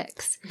big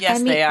dicks. Yes,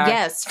 I mean, they are.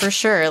 yes, for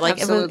sure. Like,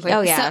 Absolutely. it was,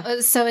 oh yeah.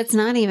 So it's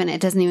not even, it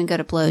doesn't even go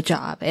to blow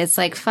job. It's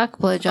like, fuck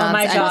blow jobs. Oh, my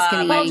I'm just jaw.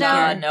 going My to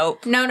jaw.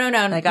 Nope. No.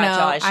 I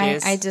got jaw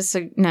issues. I just,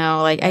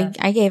 no, like, Yeah.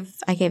 I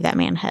gave that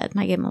man head.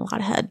 I gave him a lot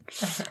of head.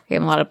 I gave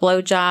him a lot of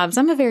blow jobs.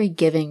 I'm a very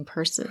giving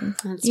person.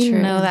 That's You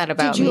true. know that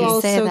about Did you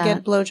me. say also that.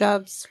 get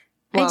blowjobs?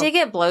 I did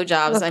get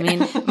blowjobs. I mean,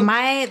 the Women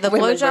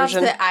blowjobs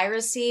version. that I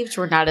received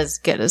were not as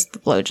good as the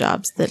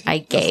blowjobs that I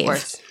Of gave.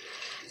 course.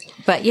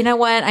 But you know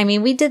what? I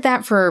mean, we did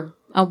that for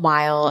a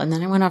while, and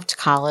then I went off to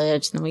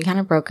college, and then we kind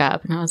of broke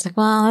up. And I was like,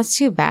 well, that's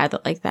too bad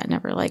that like that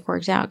never like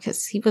worked out,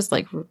 because he was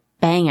like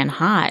banging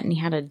hot, and he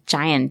had a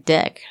giant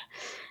dick.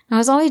 And I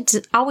was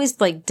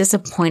always like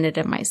disappointed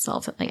in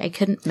myself that like I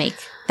couldn't make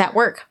that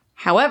work.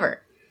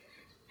 However,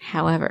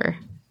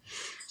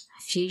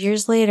 a few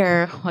years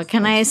later, what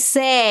can I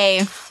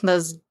say?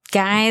 Those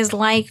guys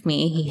like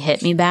me. He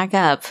hit me back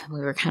up.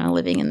 We were kind of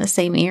living in the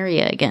same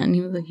area again.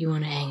 He was like, you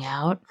want to hang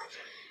out?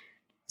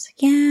 I was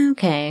like, yeah,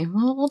 okay.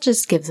 Well, we'll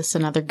just give this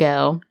another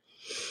go.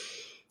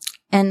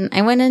 And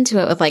I went into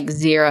it with like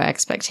zero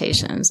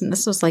expectations. And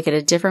this was like at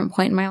a different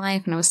point in my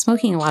life. And I was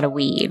smoking a lot of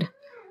weed.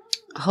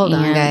 Hold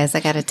on, And- guys.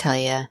 I got to tell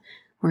you,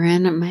 we're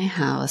in my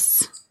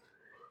house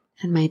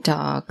and my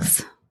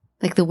dogs,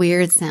 like the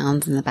weird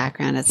sounds in the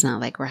background. It's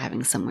not like we're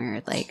having some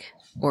weird like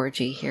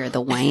orgy here. The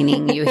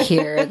whining you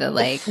hear, the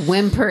like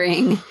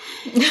whimpering.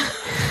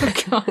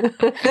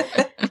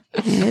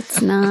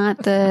 It's not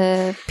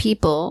the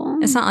people.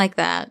 It's not like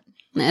that.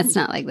 It's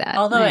not like that.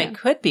 Although Yeah. it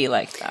could be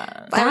like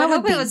that. That I would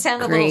hope be it would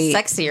sound a great.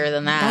 little sexier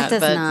than That that. does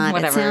but not.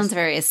 Whatever. It sounds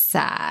very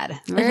sad.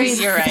 Very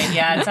You're right.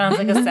 Yeah, it sounds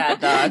like a sad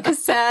dog. a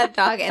sad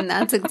dog, and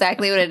that's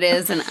exactly what it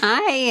is. And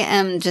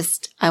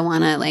I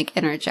want to like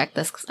interject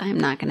this because I'm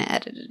not going to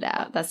edit it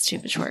out. That's too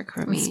much work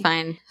for me. It's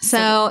fine.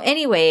 So,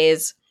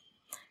 anyways,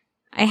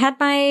 I had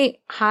my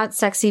hot,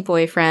 sexy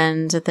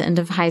boyfriend at the end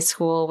of high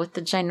school with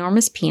the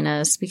ginormous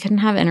penis. We couldn't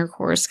have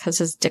intercourse because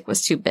his dick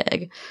was too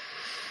big.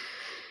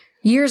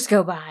 Years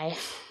go by,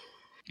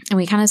 and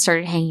we kind of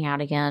started hanging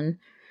out again.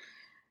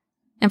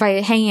 And by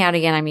hanging out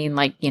again, I mean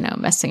like, you know,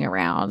 messing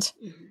around.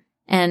 Mm-hmm.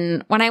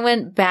 And when I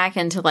went back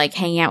into like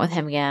hanging out with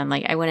him again,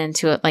 like I went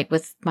into it like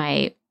with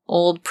my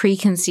old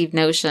preconceived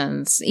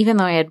notions, even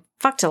though I had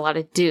fucked a lot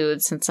of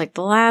dudes since like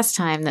the last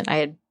time that I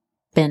had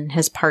been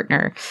his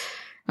partner.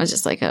 I was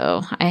just like,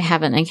 oh, I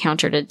haven't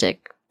encountered a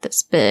dick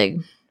this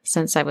big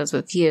since I was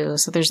with you,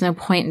 so there's no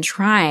point in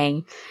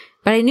trying.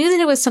 But I knew that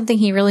it was something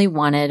he really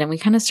wanted, and we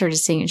kind of started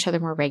seeing each other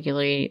more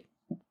regularly.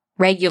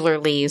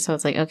 So I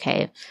was like,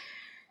 okay,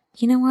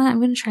 you know what? I'm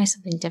going to try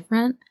something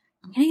different.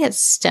 I'm going to get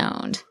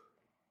stoned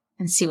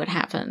and see what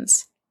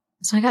happens.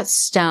 So I got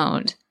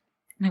stoned,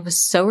 and I was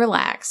so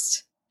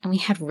relaxed, and we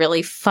had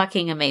really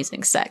fucking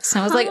amazing sex.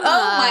 And I was like, oh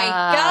my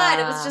God.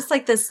 It was just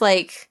like this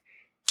like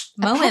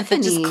moment that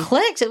Epiphany. just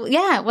clicked.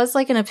 It was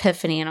like an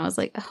epiphany. And I was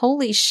like,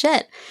 holy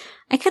shit.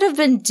 I could have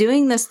been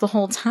doing this the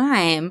whole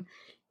time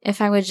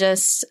if I would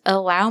just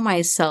allow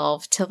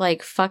myself to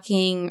like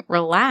fucking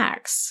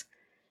relax.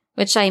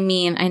 Which I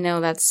mean, I know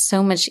that's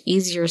so much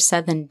easier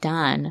said than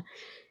done.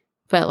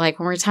 But like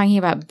when we're talking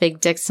about big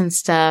dicks and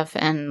stuff,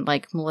 and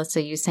like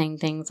Melissa, you saying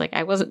things like,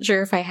 I wasn't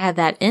sure if I had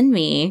that in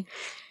me.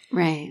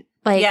 Right.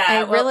 Like, Yeah,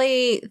 I well-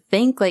 really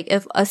think like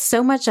if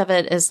so much of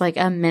it is like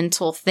a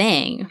mental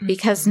thing,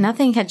 because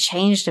nothing had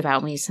changed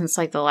about me since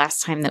like the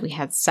last time that we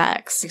had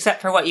sex.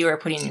 Except for what you were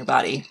putting in your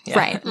body. Yeah.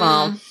 Right.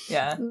 Well,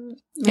 Yeah.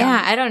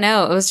 yeah, I don't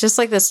know. It was just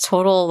like this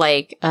total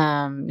like,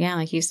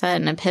 like you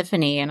said, an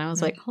epiphany. And I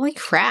was like, holy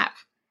crap.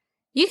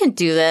 You can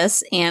do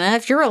this, Anna.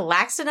 If you're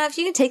relaxed enough,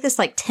 you can take this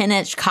like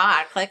 10-inch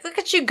cock. Like, look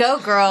at you go,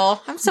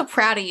 girl. I'm so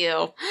proud of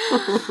you.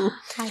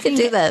 I can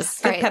do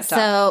this. All right. pep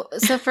So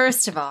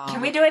first of all,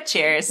 Can we do a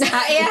cheers?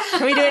 yeah.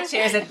 Can we do a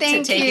cheers to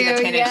Thank taking you, a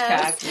 10-inch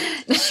yes.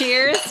 cock?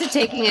 Cheers to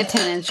taking a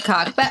 10-inch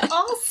cock. But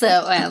also,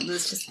 well,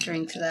 let's just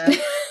drink to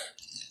that.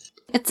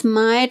 It's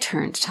my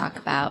turn to talk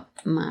about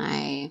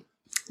my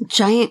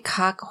giant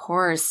cock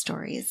horror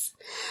stories.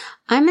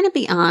 I'm going to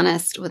be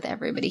honest with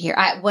everybody here.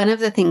 One of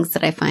the things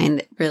that I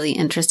find really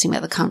interesting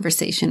about the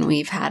conversation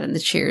we've had in the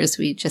cheers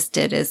we just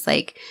did is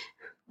like,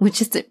 which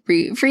is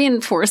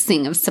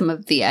reinforcing of some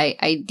of the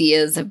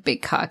ideas of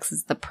big cocks,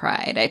 is the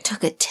pride. I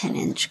took a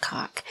 10-inch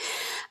cock.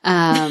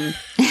 I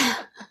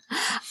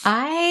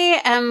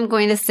am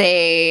going to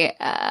say,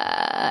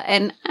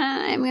 and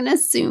I'm going to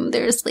assume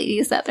there's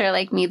ladies out there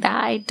like me,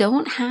 that I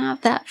don't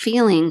have that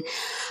feeling.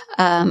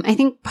 I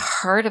think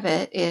part of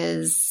it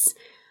is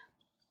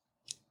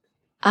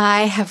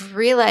I have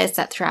realized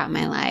that throughout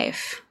my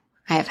life,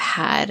 I have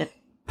had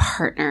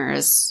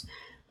partners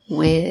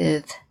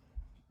with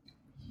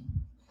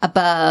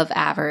above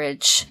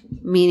average,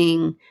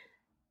 meaning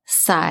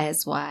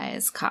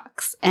size-wise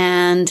cocks.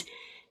 And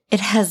it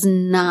has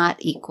not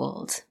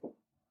equaled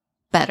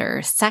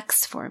better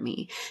sex for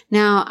me.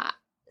 Now,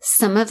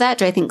 some of that,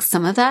 do I think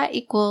some of that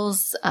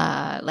equals,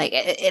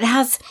 it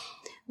has,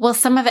 well,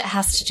 some of it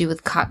has to do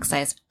with cock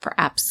size for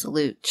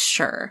absolute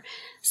sure.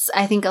 So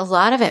I think a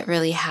lot of it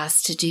really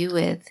has to do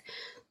with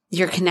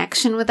your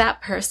connection with that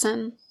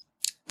person,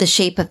 the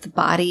shape of the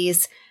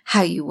bodies,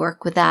 how you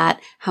work with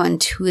that, how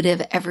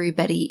intuitive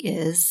everybody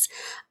is.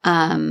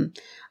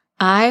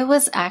 I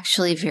was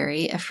actually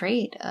very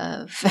afraid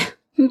of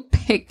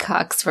big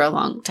cocks for a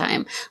long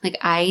time. Like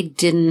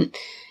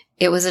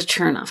it was a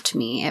turnoff to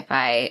me. If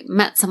I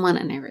met someone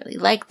and I really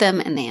liked them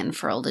and they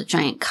unfurled a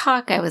giant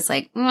cock, I was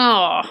like,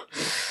 oh,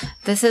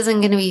 this isn't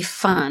going to be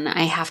fun.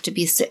 I have to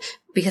be,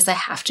 because I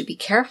have to be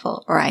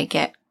careful or I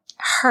get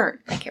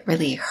hurt. Like it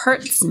really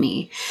hurts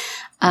me.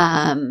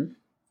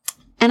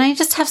 And I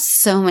just have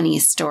so many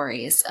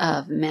stories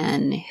of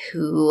men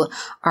who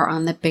are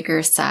on the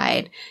bigger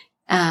side,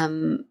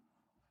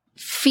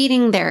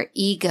 feeding their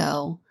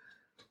ego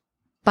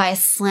by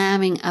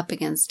slamming up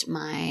against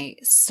my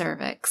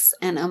cervix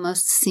and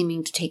almost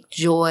seeming to take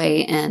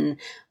joy in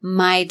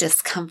my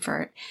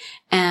discomfort.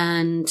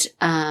 And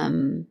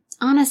on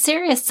a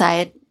serious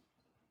side,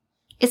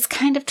 it's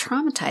kind of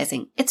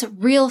traumatizing. It's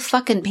real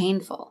fucking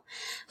painful.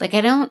 Like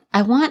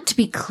I want to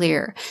be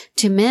clear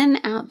to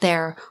men out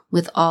there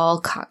with all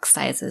cock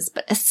sizes,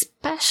 but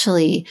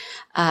especially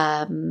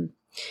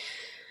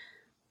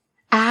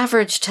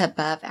average to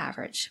above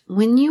average.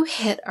 When you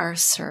hit our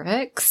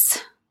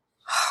cervix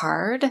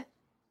hard,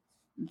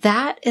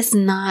 that is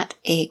not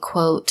a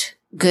quote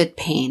good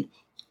pain.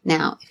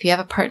 Now, if you have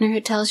a partner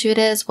who tells you it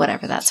is,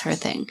 whatever, that's her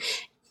thing.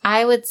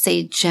 I would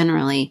say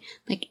generally,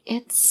 like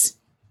it's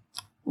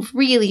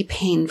really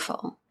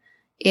painful.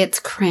 It's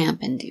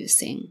cramp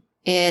inducing.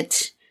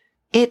 It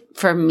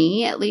for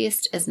me at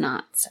least is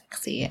not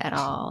sexy at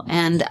all.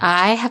 And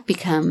I got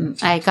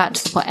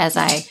to the point as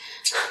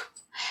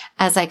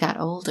I got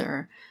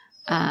older,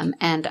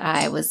 and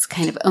I was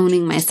kind of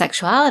owning my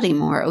sexuality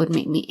more, it would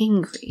make me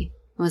angry.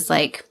 It was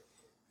like,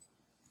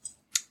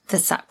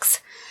 this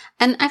sucks.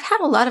 And I've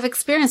had a lot of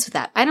experience with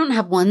that. I don't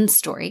have one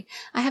story.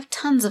 I have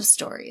tons of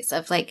stories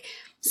of like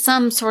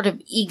some sort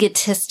of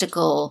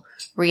egotistical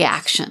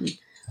reaction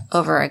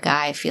over a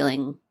guy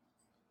feeling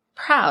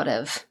proud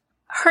of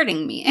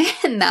hurting me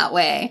in that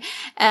way.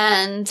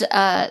 And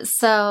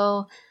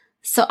so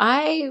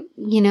I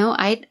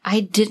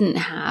didn't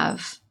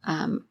have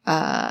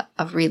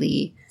a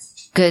really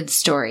good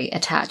story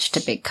attached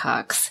to big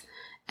cocks.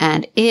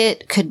 And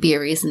it could be a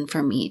reason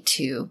for me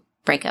to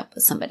break up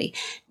with somebody.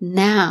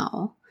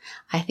 Now,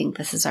 I think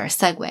this is our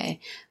segue,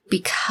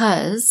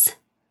 because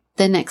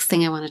the next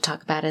thing I want to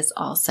talk about is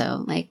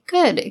also like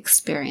good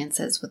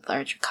experiences with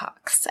larger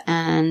cocks.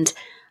 And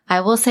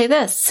I will say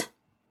this,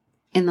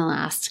 in the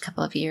last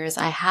couple of years,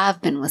 I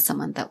have been with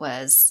someone that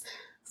was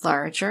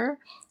larger,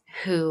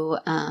 who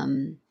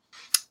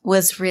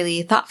was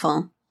really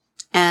thoughtful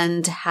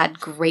and had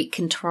great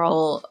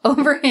control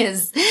over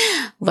his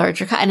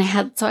larger cock. And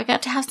I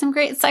got to have some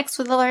great sex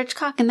with a large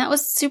cock, and that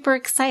was super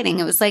exciting.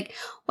 It was like,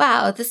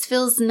 wow, this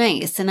feels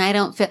nice. And I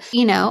don't feel,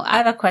 I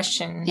have a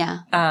question. Yeah.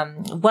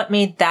 What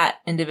made that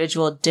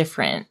individual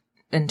different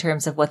in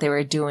terms of what they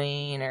were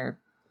doing or?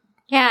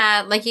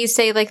 Yeah. Like you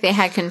say, like they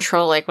had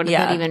control. Like, what does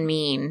that even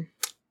mean?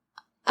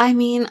 I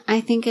mean, I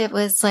think it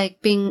was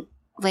like being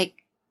like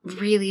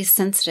really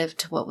sensitive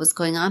to what was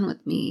going on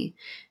with me.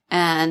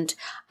 And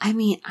I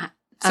mean,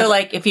 so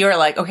like if you were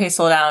like, okay,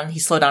 slow down, he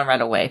slowed down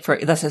right away.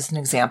 This is an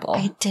example.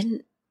 I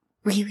didn't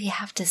really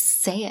have to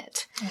say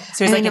it.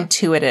 So he's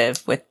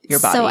intuitive with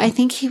your body. So I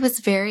think he was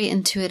very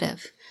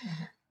intuitive.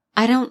 Mm-hmm.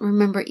 I don't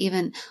remember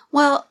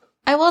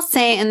I will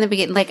say in the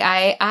beginning, like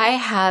I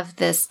have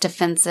this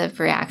defensive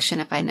reaction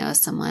if I know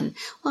someone,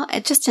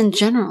 just in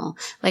general,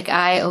 like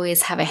I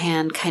always have a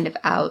hand kind of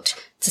out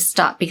to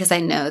stop, because I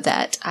know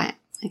that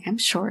I'm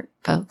short,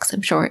 folks.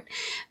 I'm short.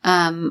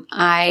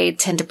 I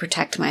tend to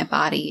protect my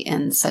body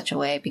in such a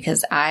way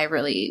because I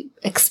really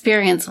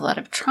experience a lot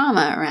of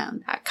trauma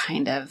around that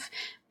kind of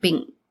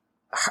being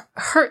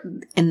hurt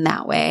in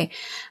that way.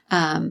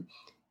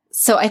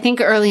 So I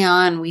think early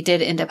on we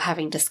did end up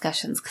having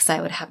discussions because I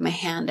would have my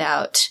hand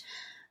out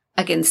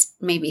against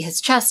maybe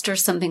his chest or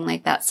something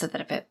like that, so that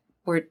if it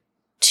were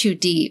too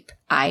deep,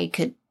 I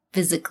could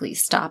physically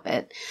stop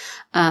it.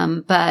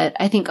 But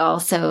I think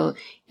also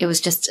it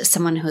was just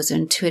someone who was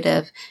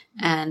intuitive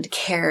and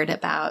cared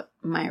about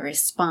my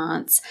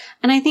response.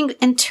 And I think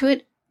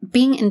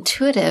being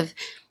intuitive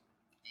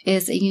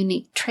is a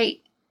unique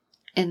trait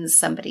in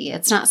somebody.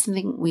 It's not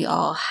something we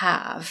all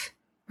have,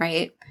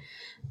 right?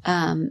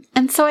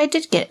 And so I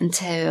did get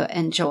into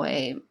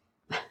enjoy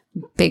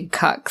big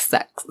cock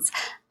sex.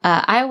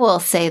 I will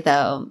say,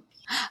 though,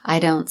 I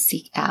don't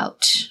seek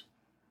out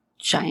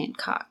giant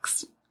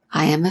cocks.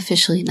 I am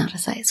officially not a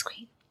size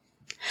queen.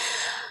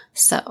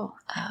 So,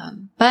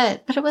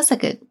 but it was a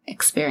good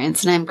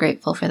experience, and I'm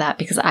grateful for that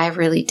because I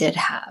really did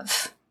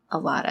have a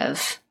lot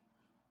of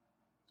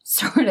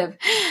sort of,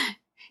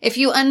 if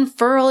you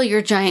unfurl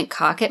your giant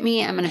cock at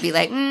me, I'm going to be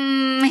like,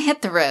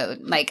 hit the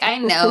road. Like, I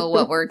know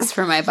what works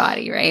for my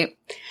body, right?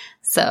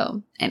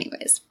 So,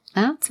 anyways,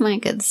 that's my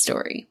good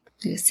story.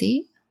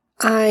 Lucy?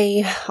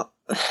 I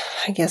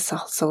guess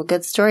also a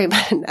good story,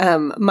 but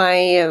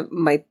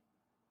my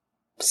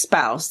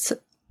spouse,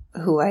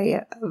 who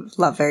I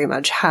love very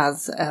much,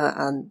 has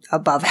an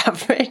above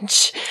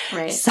average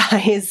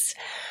size.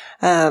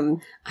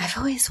 I've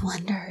always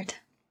wondered.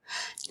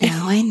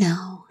 Now I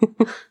know.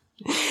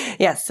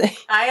 Yes.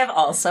 I have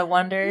also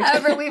wondered.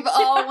 We've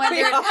all wondered.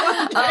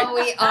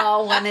 We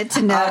all wanted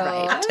to know.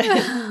 All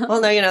right.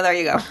 Well, no, there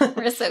you go.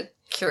 We're so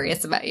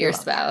curious about your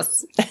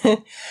spouse.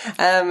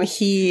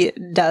 He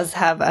does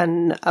have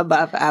an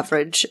above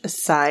average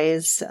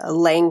size,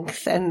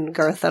 length, and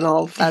girth, and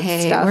all that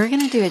stuff. We're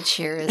going to do a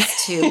cheers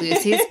to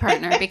Lucy's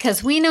partner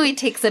because we know he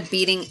takes a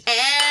beating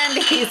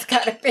and he's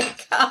got a big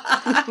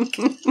cock.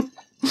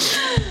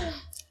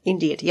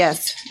 Indeed,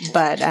 yes.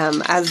 But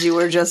as you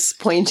were just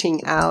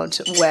pointing out,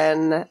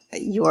 when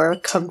your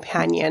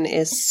companion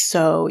is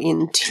so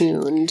in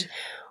tune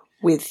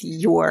with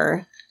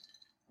your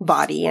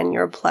body and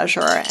your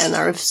pleasure and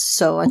are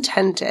so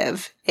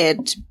attentive,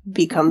 it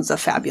becomes a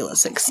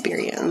fabulous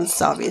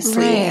experience, obviously.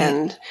 Right.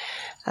 And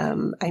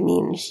I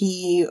mean,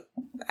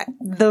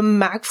 the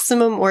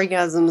maximum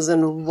orgasms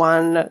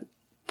in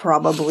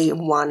probably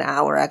 1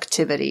 hour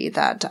activity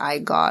that I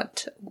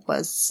got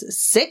was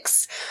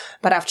 6,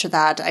 but after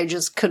that I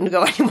just couldn't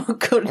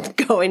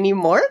go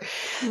anymore.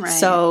 Right.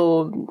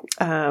 So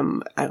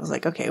I was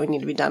like, okay, we need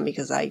to be done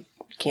because I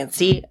can't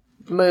see,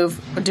 move,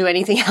 or do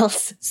anything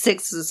else.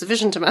 6 is a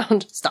sufficient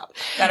amount. Stop.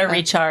 Gotta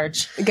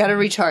recharge.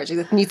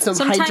 Need some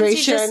Sometimes hydration.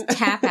 you just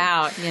tap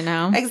out, you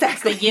know?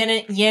 Exactly.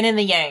 The yin and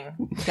the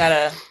yang.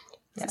 Gotta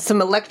some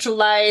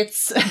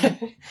electrolytes,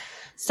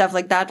 stuff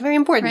like that. Very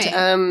important.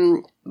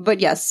 Right.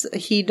 But yes,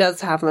 he does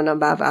have an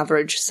above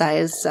average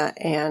size,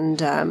 and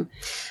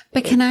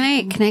But can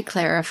I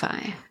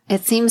clarify?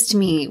 It seems to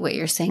me what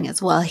you're saying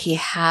is, well, he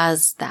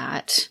has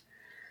that.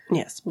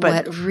 yes,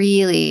 but What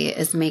really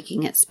is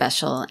making it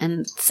special,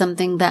 and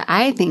something that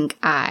I think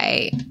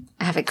I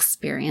have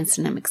experienced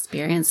and I'm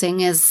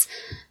experiencing, is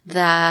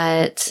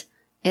that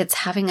it's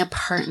having a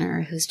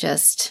partner who's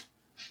just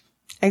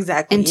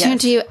exactly in tune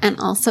yes. to you and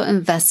also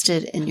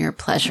invested in your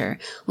pleasure,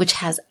 which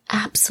has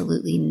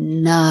absolutely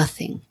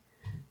nothing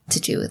to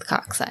do with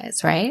cock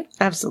size, right?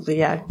 Absolutely,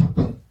 yeah.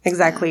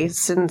 Exactly.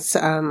 Since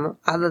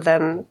other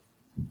than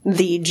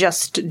the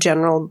just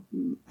general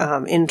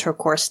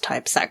intercourse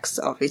type sex,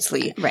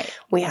 obviously, Right.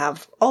 we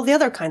have all the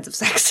other kinds of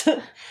sex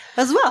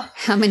as well.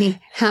 How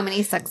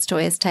many sex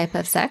toys type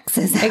of sex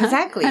is that?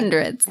 Exactly.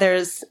 Hundreds.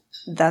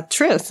 That's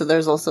true. So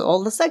there's also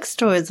all the sex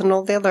toys and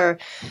all the other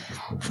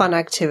fun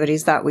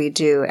activities that we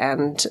do,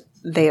 and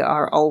they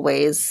are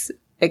always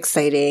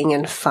exciting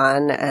and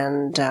fun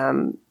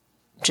and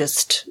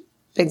just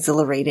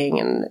exhilarating.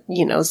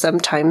 And,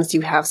 sometimes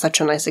you have such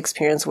a nice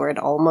experience where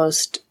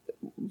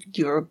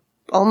you're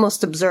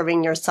almost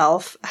observing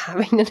yourself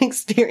having an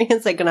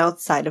experience, like an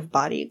outside of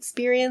body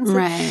experience.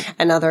 Right.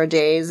 And other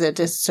days it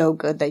is so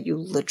good that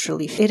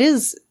it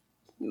is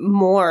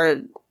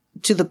more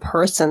to the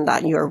person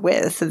that you're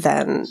with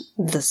than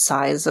the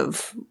size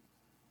of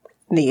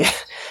the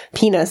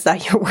penis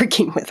that you're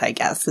working with, I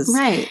guess,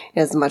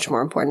 is much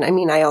more important. I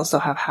mean, I also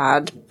have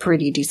had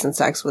pretty decent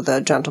sex with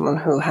a gentleman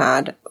who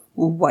had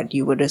what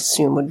you would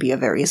assume would be a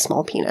very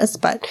small penis,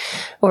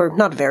 or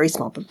not very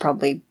small, but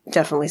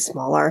definitely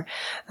smaller.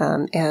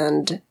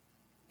 And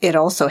it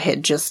also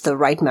hit just the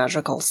right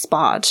magical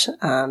spot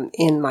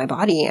in my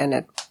body, and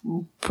it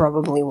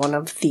probably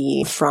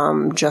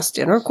from just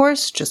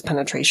intercourse, just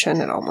penetration,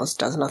 it almost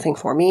does nothing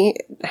for me.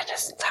 It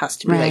just has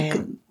to be Right.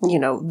 like,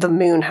 the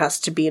moon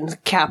has to be in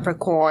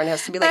Capricorn, it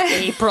has to be like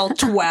April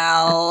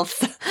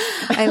 12th.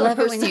 I love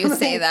it when you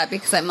say that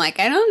because I'm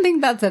like, I don't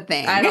think that's a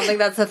thing. I don't think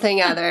that's a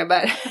thing either,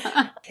 but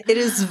it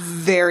is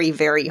very,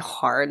 very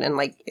hard. And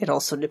it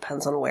also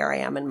depends on where I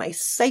am in my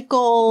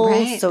cycle.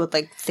 Right. So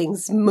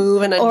things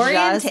move and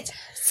adjust.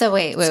 So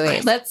wait.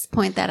 Let's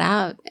point that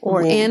out.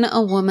 In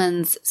a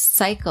woman's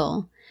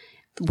cycle,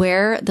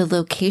 where the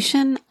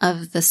location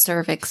of the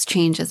cervix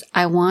changes,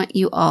 I want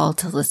you all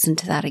to listen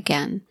to that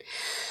again.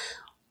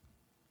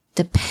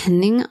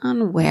 Depending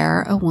on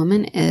where a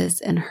woman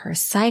is in her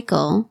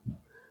cycle,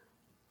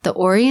 the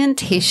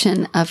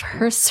orientation of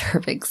her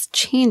cervix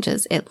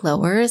changes. It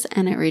lowers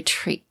and it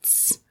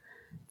retreats.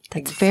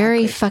 That's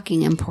very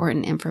fucking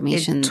important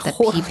information that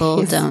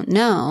people don't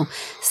know.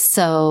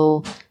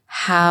 So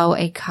how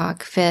a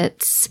cock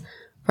fits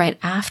right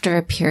after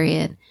a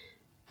period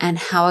and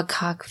how a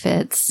cock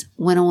fits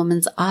when a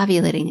woman's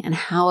ovulating and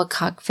how a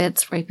cock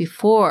fits right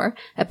before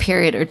a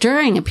period or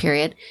during a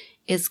period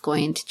is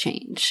going to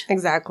change.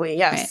 Exactly.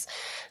 Yes. Right.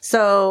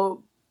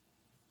 So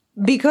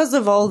because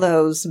of all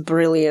those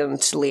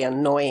brilliantly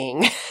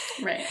annoying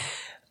Right.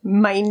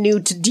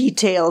 minute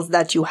details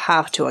that you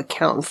have to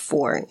account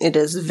for, it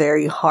is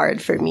very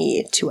hard for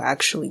me to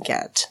actually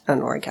get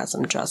an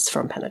orgasm just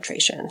from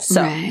penetration.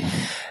 So Right.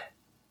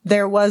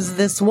 there was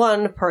this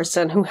one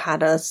person who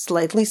had a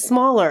slightly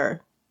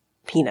smaller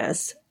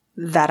penis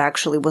that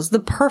actually was the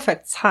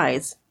perfect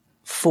size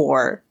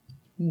for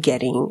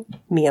getting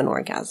me an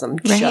orgasm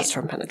Right. just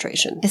from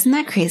penetration. Isn't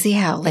that crazy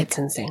how like It's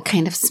insane.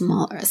 kind of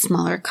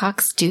smaller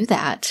cocks do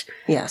that?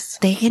 Yes.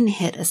 They can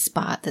hit a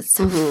spot that's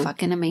so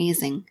fucking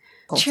amazing.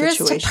 Whole Cheers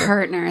situation. to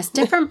partners,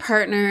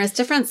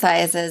 different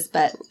sizes,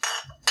 but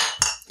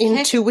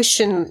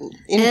Intuitively,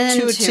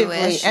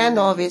 Intuition. and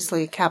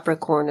obviously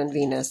Capricorn and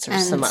Venus or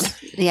some other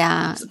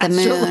yeah, the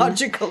moon,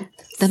 astrological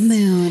the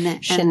moon.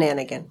 And,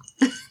 shenanigan.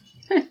 I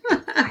have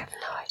no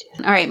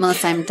idea. all right,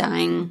 Melissa, I'm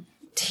dying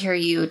to hear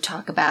you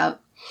talk about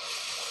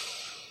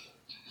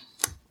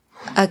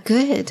a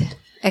good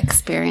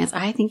experience.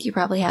 I think you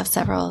probably have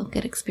several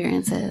good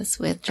experiences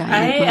with giant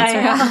I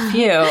monster. have a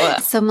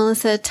few. So,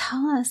 Melissa,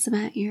 tell us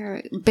about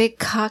your big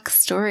cock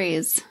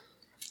stories.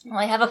 Well,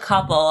 I have a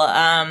couple.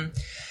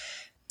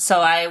 So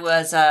I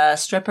was a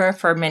stripper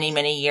for many,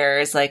 many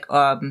years, like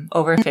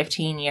over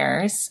 15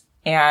 years.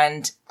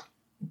 And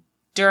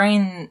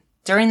during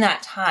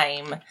that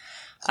time,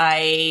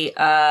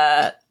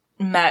 I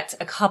met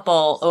a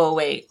couple,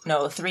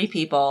 3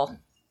 people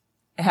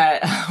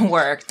at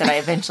work that I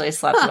eventually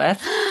slept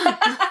with.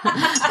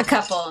 A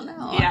couple,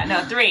 no. Yeah,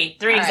 no, 3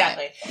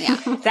 exactly. Yeah.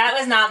 That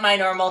was not my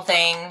normal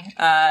thing.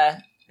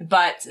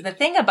 But the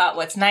thing about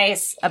what's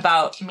nice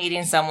about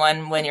meeting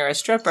someone when you're a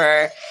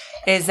stripper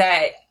is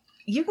that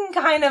you can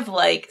kind of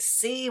like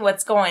see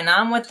what's going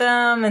on with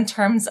them in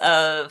terms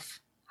of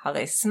how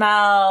they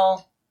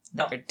smell,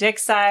 their dick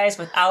size,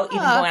 without even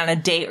going on a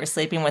date or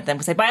sleeping with them.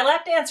 Because they buy a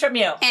lap dance from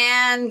you.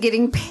 And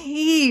getting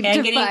paid And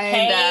to getting find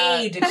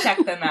paid to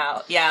check them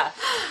out. Yeah.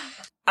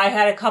 I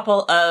had a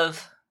couple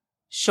of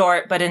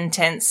short but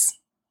intense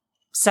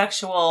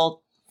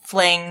sexual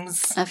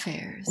flings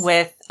affairs.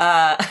 with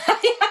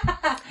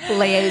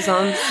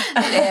Liaisons.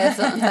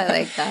 Liaisons, I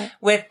like that.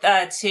 with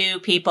 2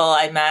 people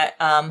I met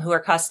who are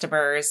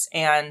customers.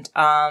 And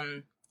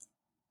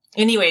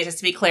anyways, just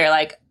to be clear,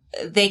 like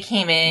they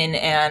came in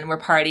and were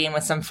partying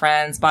with some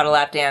friends, bought a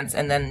lap dance,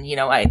 and then, you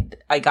know,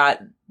 I got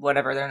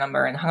whatever their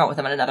number and hung out with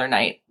them on another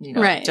night, you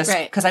know, Right, just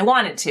right. because I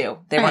wanted to.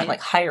 They Right. weren't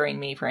like hiring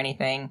me for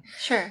anything.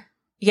 Sure.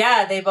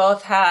 Yeah, they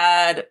both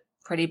had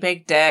pretty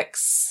big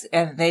dicks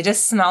and they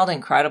just smelled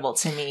incredible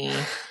to me.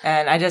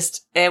 And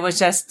it was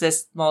just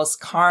this most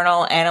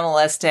carnal,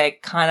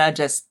 animalistic kind of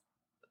just,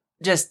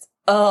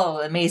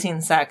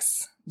 amazing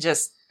sex.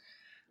 Just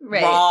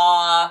Right.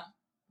 raw,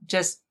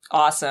 just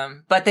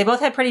awesome. But they both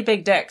had pretty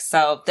big dicks.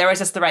 So there was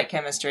just the right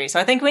chemistry. So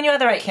I think when you have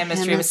the right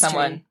chemistry with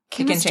someone, you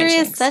can Chemistry change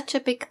is things. such a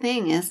big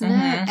thing, isn't it?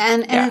 Mhm.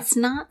 And Yeah. it's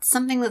not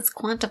something that's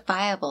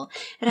quantifiable.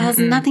 It has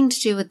Mm-mm. nothing to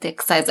do with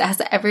dick size. It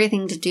has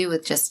everything to do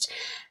with just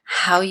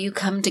how you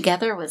come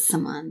together with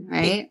someone,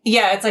 right?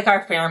 Yeah, it's like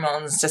our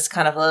pheromones just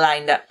kind of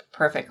lined up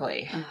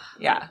perfectly. Ugh,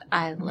 Yeah.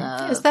 I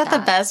love Is that the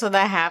best when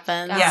that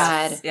happens? God.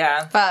 Yes.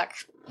 Yeah. Fuck.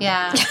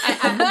 Yeah.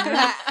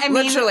 I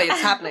mean, Literally,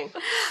 it's happening.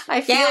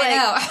 I feel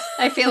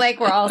I feel like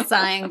we're all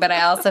sighing, but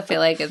I also feel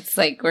like it's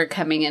like we're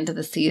coming into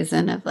the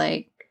season of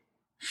like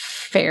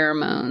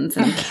pheromones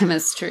and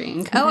chemistry.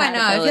 And Oh, I know.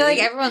 I feel like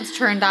compatibility. everyone's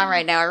turned on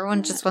right now.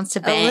 Everyone just wants to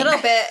a bang. little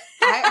bit.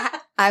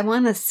 I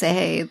want to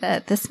say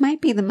that this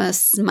might be the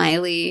most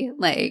smiley,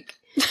 like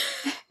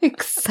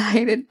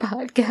excited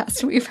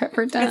podcast we've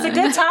ever done. It's a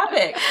good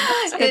topic.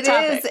 It's a good It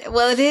topic. is.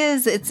 Well, it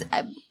is. It's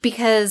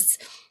because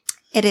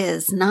it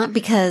is not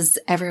because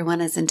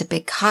everyone is into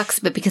big cocks,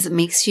 but because it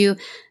makes you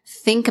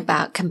think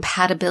about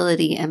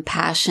compatibility and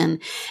passion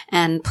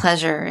and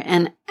pleasure.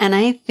 And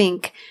I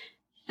think,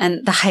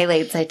 and the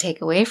highlights I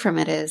take away from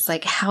it is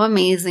like how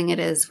amazing it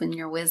is when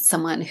you're with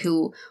someone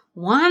who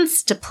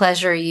wants to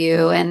pleasure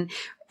you. And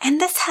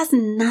this has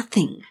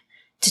nothing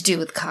to do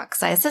with cock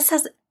size. This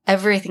has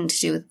everything to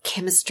do with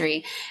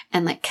chemistry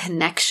and like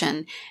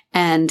connection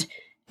and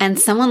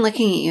someone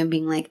looking at you and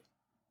being like,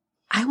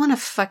 I want to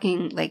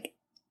fucking like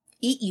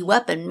eat you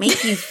up and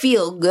make you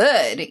feel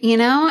good, you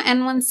know?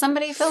 And when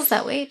somebody feels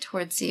that way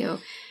towards you,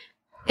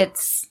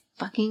 it's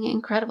fucking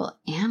incredible.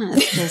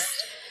 Anna's just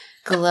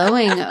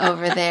glowing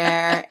over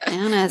there.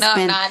 Anna's No, I'm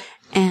been not.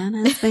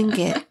 Anna's been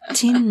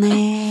getting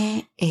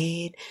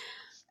laid.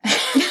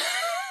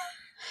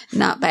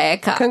 Not by a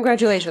cock.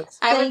 Congratulations.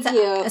 Thank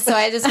you. So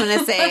I just want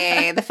to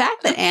say the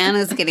fact that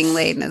Anna's getting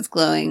laid and is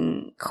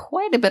glowing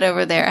quite a bit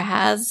over there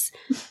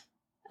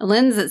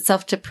lends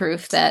itself to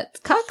proof that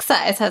cock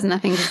size has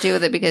nothing to do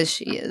with it because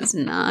she is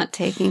not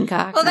taking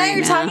cock. Well, now right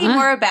you're talking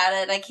more about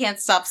it. I can't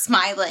stop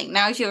smiling.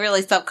 Now I feel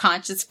really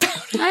self-conscious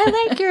about it.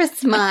 I like your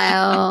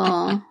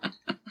smile.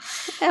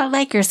 I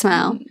like your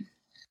smile.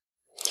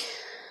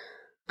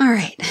 All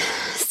right.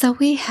 So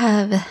we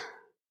have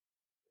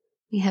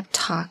We have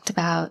talked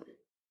about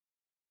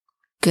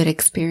good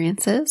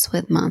experiences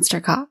with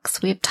monster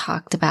cocks. We have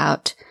talked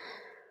about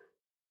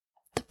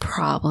the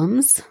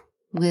problems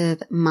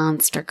with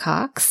monster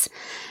cocks.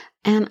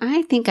 And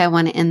I think I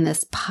want to end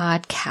this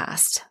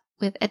podcast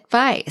with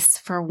advice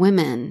for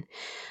women,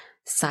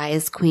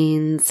 size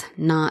queens,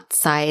 not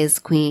size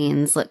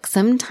queens. Look,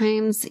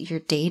 sometimes you're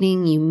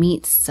dating, you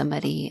meet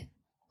somebody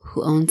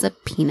who owns a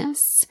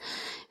penis,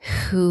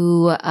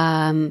 who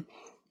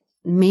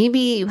maybe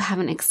you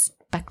haven't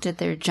expected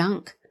their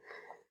junk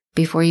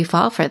before you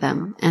fall for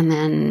them. And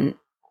then,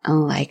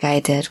 like I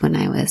did when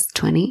I was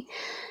 20,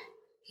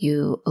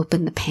 you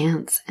open the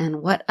pants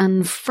and what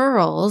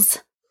unfurls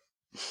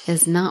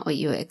is not what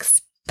you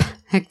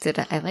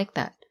expected. I like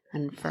that.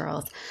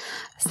 Unfurls.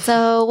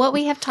 So what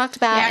we have talked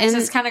about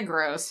it's kind of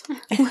gross.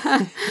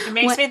 It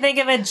makes me think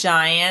of a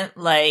giant,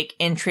 like,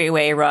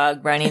 entryway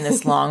rug running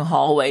this long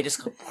hallway,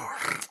 just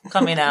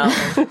coming out.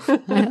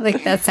 I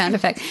like that sound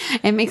effect.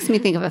 It makes me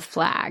think of a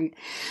flag.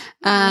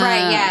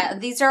 Right, yeah.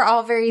 These are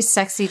all very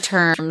sexy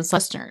terms,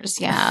 listeners.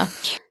 Yeah.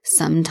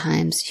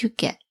 Sometimes you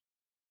get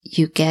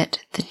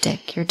the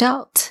dick you're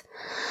dealt.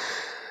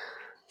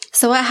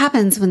 So what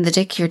happens when the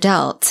dick you're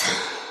dealt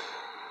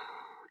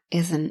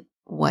isn't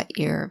what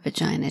your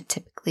vagina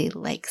typically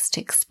likes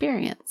to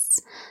experience?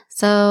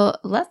 So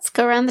let's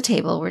go around the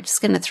table. We're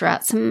just going to throw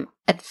out some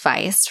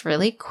advice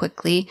really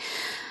quickly.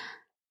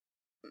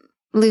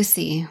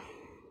 Lucy.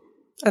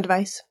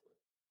 Advice?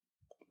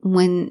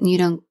 When you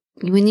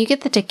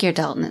get the dick you're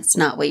dealt and it's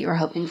not what you were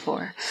hoping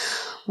for,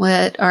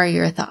 what are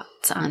your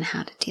thoughts on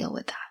how to deal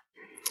with that?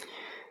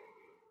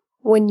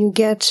 When you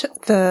get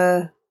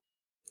the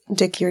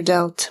dick you're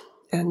dealt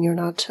and you're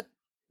not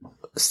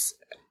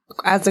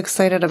as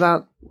excited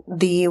about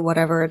the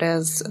whatever it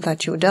is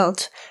that you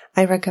dealt,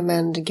 I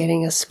recommend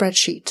getting a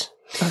spreadsheet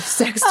of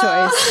sex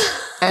toys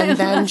and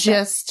then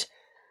just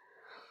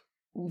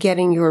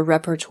getting your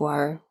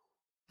repertoire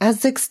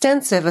as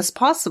extensive as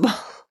possible.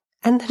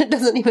 And then it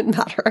doesn't even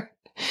matter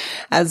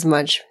as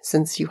much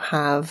since you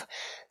have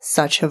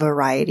such a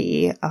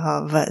variety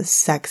of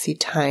sexy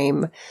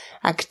time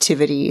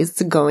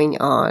activities going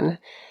on.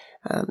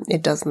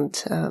 It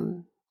doesn't...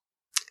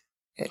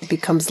 it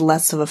becomes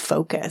less of a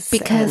focus.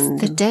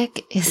 Because the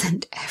dick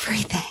isn't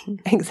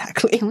everything.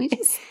 Exactly. Can we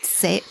just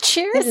say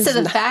cheers to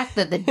the fact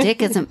that the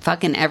dick isn't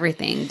fucking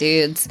everything,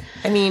 dudes?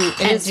 I mean,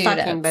 it is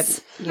fucking,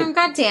 but... Oh,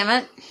 God damn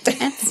it.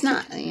 It's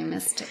not. You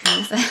missed it.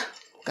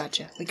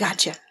 Gotcha. We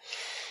gotcha.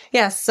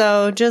 Yeah,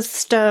 so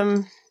just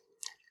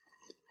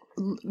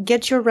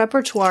get your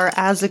repertoire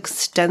as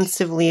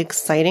extensively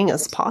exciting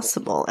as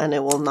possible, and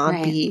it will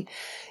not be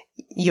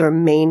your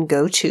main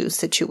go-to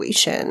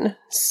situation,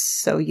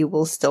 so you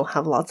will still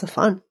have lots of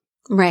fun.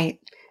 Right.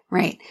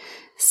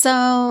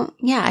 So,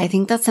 yeah, I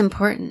think that's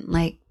important.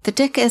 Like, the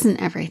dick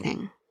isn't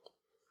everything.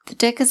 The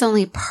dick is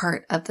only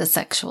part of the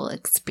sexual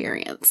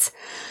experience,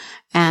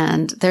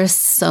 and there's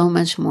so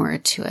much more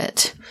to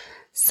it.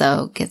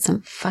 So get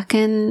some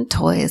fucking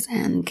toys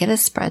and get a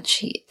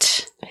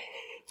spreadsheet.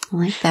 I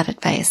like that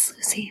advice,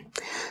 Lucy.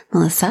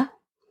 Melissa?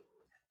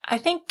 I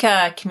think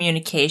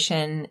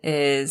communication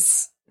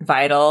is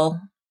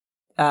vital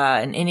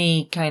in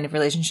any kind of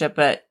relationship,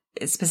 but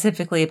it's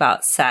specifically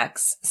about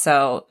sex.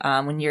 So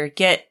when you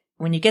get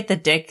the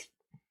dick,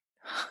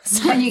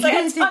 it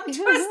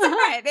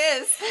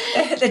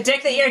is. The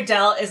dick that you're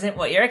dealt isn't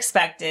what you're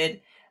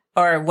expected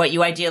or what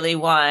you ideally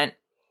want.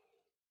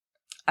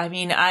 I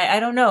mean, I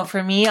don't know.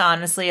 For me,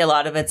 honestly, a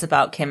lot of it's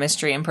about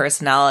chemistry and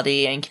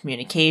personality and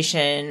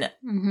communication.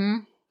 Mm-hmm.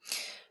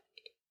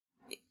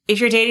 If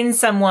you're dating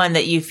someone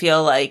that you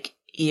feel like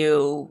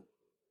you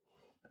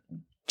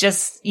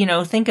just,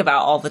 think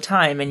about all the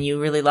time and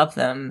you really love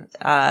them,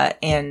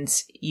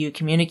 and you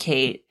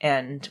communicate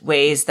in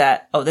ways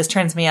that, this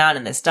turns me on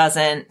and this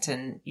doesn't,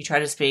 and you try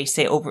to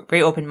stay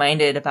very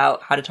open-minded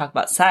about how to talk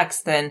about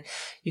sex, then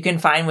you can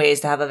find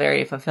ways to have a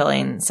very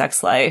fulfilling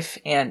sex life,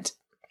 and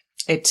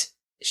it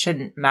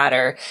shouldn't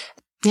matter.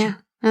 Yeah,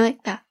 I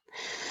like that.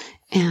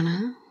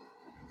 Anna?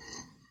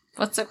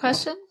 What's the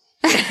question?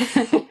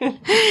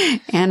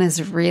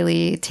 Anna's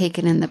really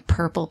taken in the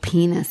purple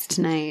penis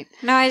tonight.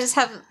 No, I just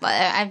have...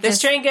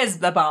 This drink is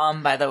the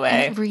bomb, by the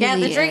way. It really yeah,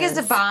 the drink is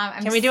a bomb.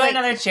 Can we do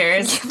another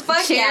cheers?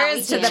 Fuck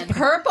cheers to the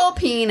purple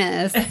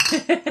penis.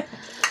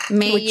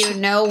 May you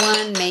know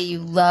one, may you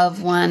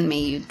love one, may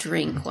you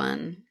drink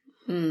one.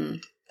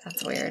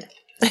 That's weird.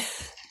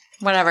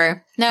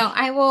 Whatever. No,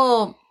 I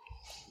will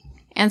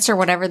answer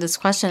whatever this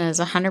question is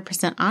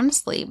 100%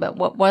 honestly, but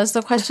what was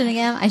the question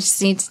again? I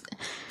just need to...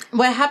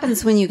 What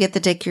happens when you get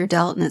the dick you're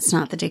dealt and it's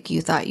not the dick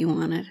you thought you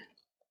wanted?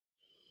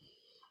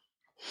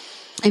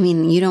 I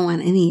mean, you don't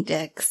want any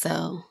dick,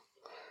 so...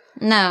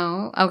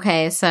 No.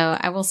 Okay, so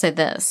I will say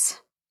this.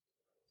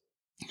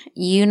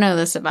 You know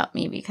this about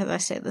me because I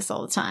say this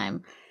all the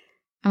time.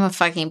 I'm a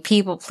fucking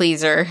people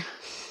pleaser.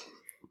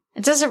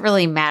 It doesn't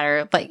really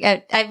matter. Like,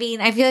 I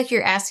mean, I feel like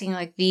you're asking,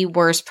 like, the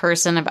worst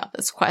person about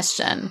this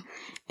question.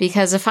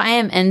 Because if I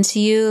am into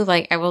you,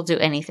 like, I will do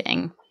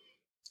anything.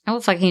 I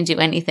will fucking do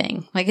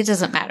anything. Like, it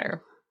doesn't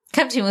matter.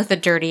 Come to me with a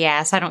dirty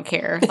ass. I don't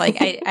care. Like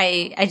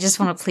I just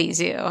want to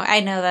please you. I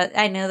know that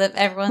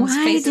everyone's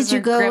Why faces did you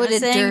are go with a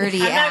grimacing. dirty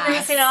I'm not ass?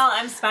 grimacing at all.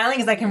 I'm smiling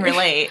because I can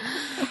relate.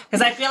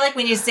 Because I feel like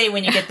when you say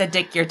when you get the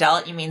dick you're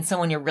dealt, you mean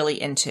someone you're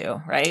really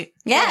into, right?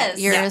 Yes,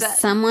 You're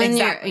someone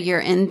exactly. you're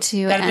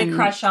into. Got a big and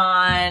crush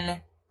on,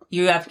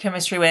 you have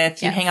chemistry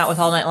with, you Yes. hang out with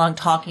all night long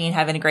talking,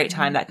 having a great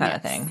time, that kind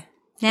of thing.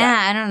 Yeah,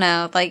 I don't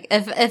know. Like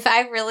if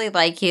I really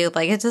like you,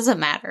 like it doesn't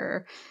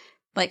matter.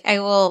 Like I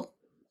will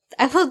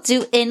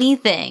do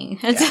anything.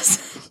 It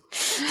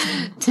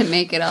doesn't. to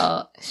make it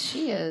all.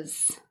 She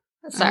is.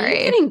 Are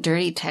Sorry. you getting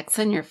dirty texts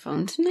on your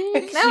phone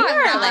tonight? No,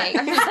 I'm not. Like,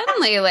 you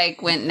suddenly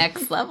went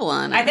next level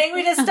on it. I think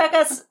we just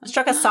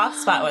struck a soft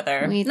spot with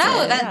her. We No,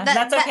 did.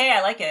 That's okay.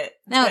 I like it.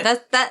 No, Good.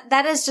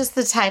 that is just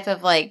the type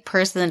of like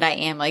person that I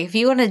am. Like if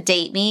you want to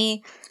date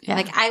me, Yeah.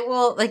 like I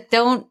will. Like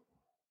don't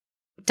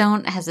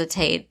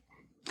hesitate.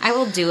 I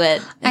will do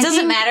it. It I doesn't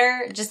think-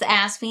 matter. Just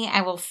ask me.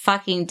 I will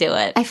fucking do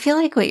it. I feel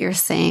like what you're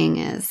saying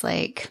is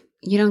like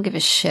you don't give a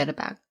shit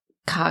about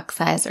cock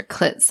size or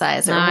clit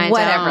size or No, I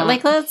whatever. don't.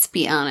 Like, let's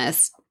be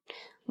honest.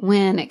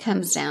 When it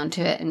comes down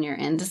to it and you're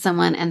into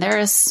someone, and there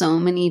are so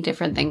many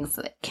different things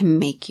that can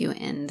make you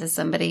into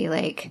somebody,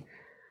 like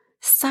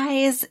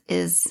size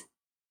is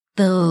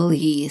the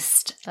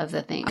least of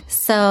the things.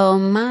 So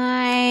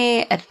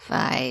my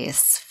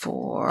advice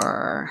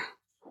for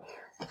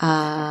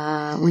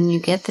when you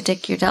get the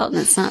dick you're dealt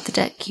and it's not the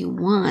dick you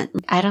want,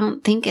 I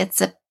don't think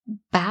it's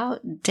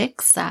about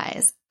dick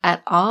size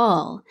at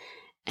all.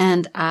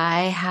 And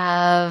I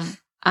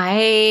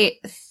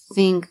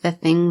think the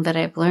thing that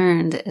I've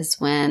learned is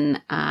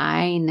when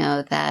I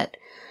know that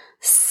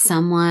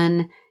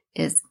someone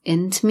is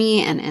into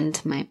me and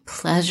into my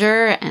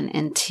pleasure and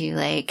into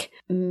like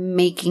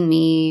making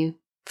me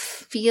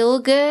feel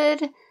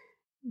good,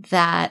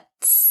 that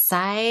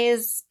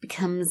size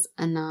becomes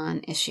a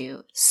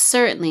non-issue.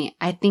 Certainly,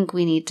 I think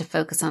we need to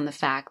focus on the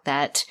fact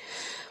that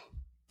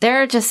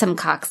there are just some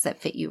cocks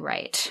that fit you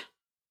right?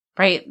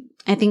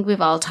 I think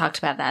we've all talked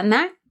about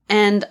that.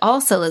 And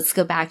also, let's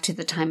go back to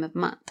the time of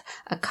month.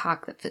 A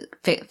cock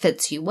that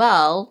fits you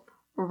well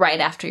right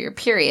after your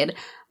period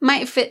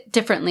might fit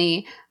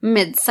differently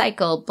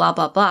mid-cycle, blah,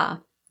 blah, blah.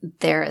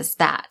 There is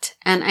that.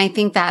 And I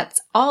think that's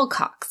all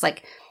cocks.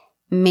 Like,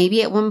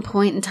 maybe at one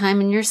point in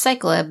time in your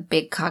cycle, a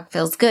big cock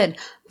feels good.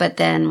 But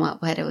then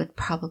it would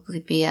probably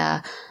be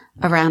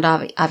around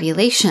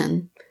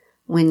ovulation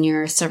when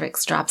your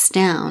cervix drops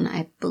down,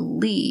 I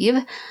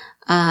believe,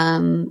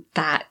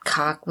 that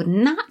cock would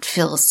not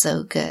feel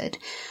so good.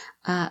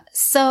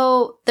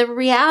 So the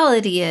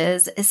reality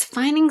is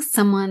finding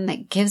someone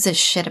that gives a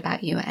shit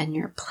about you and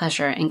your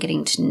pleasure and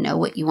getting to know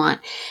what you want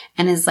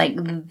and is like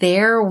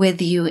there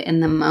with you in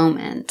the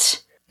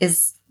moment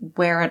is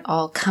where it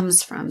all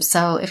comes from.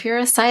 So if you're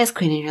a size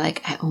queen and you're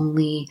like, I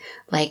only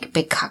like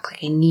big cock,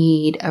 like I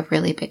need a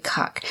really big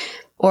cock.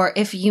 Or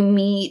if you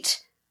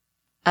meet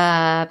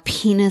a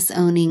penis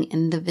owning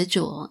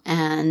individual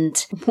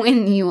and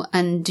when you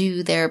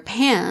undo their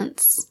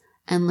pants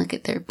and look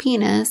at their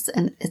penis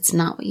and it's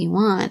not what you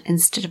want,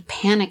 instead of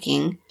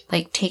panicking,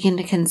 like take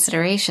into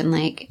consideration,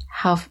 like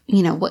how,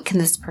 what can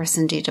this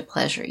person do to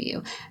pleasure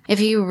you? If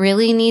you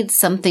really need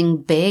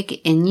something big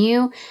in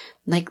you,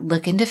 like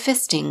look into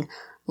fisting,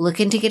 look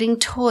into getting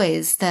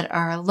toys that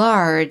are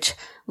large.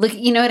 Look,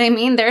 you know what I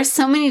mean? There are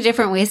so many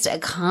different ways to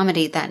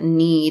accommodate that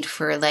need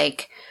for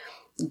like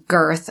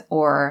girth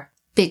or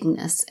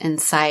bigness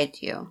inside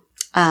you.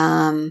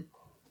 I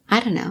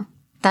don't know.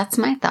 That's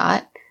my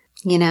thought.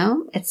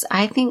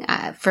 I think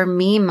for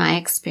me, my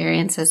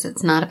experience is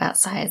it's not about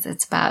size.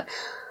 It's about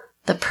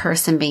the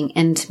person being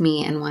into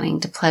me and wanting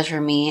to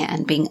pleasure me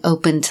and being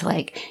open to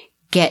like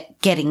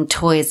getting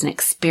toys and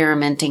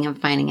experimenting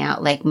and finding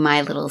out like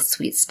my little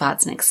sweet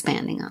spots and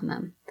expanding on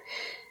them.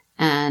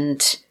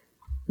 And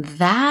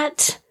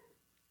that,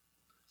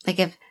 like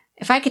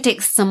if I could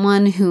take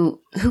someone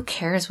who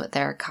cares what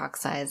their cock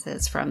size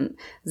is from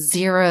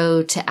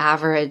 0 to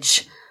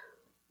average,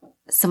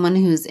 someone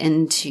who's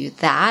into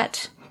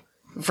that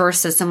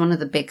versus someone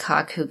with a big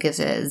cock who gives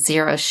it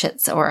 0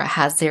 shits or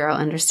has 0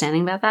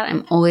 understanding about that,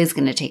 I'm always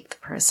going to take the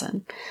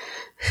person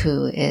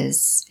who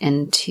is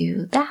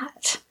into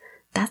that.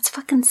 That's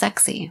fucking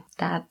sexy.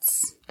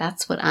 That's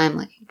what I'm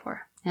looking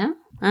for. Yeah?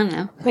 I don't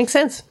know. Makes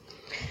sense.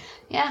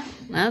 Yeah,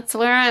 that's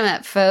where I'm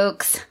at,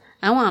 folks.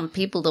 I want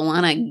people to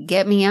want to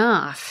get me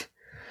off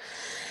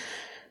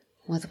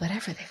with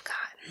whatever they've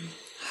got.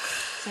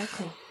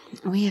 Exactly.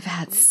 We have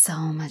had so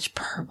much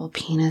purple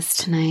penis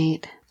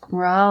tonight.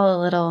 We're all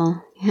a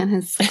little,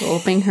 Hannah's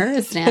gulping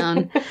hers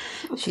down.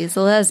 She's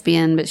a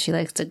lesbian, but she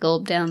likes to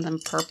gulp down some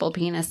purple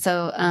penis.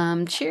 So,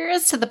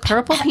 cheers to the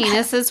purple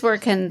penises we're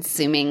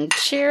consuming.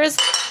 Cheers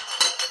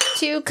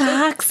to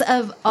cocks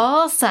of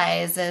all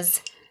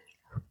sizes.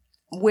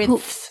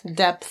 Widths,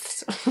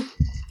 depths.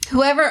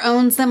 Whoever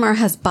owns them or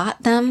has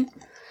bought them,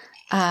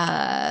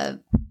 the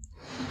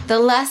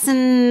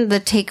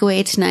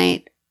takeaway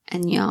tonight,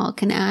 and y'all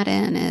can add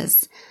in,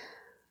 is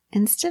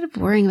instead of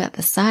worrying about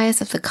the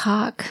size of the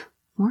cock,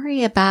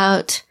 worry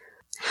about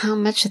how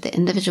much the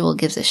individual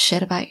gives a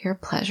shit about your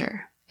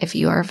pleasure. if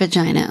you are a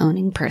vagina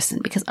owning person,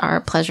 because our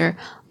pleasure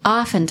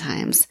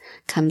oftentimes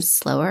comes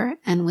slower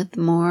and with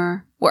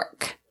more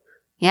work.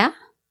 Yeah?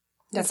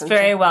 That's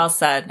very well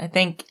said. I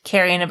think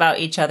caring about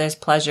each other's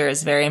pleasure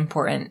is very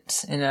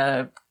important in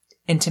a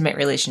intimate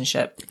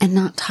relationship. And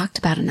not talked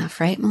about enough,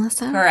 right,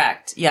 Melissa?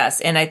 Correct.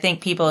 Yes. And I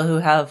think people who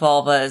have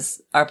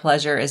vulvas, our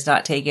pleasure is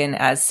not taken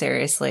as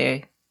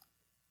seriously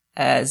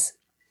as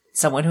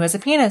someone who has a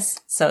penis.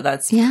 So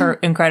that's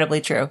incredibly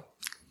true.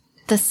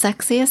 The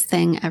sexiest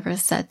thing ever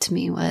said to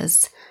me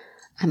was,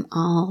 I'm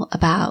all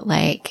about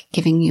like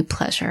giving you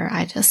pleasure.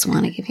 I just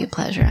want to give you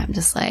pleasure. I'm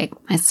just like,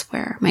 I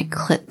swear, my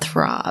clit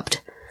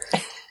throbbed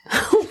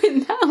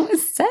when that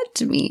was said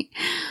to me.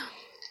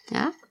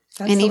 Yeah.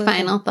 Absolutely. Any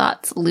final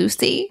thoughts,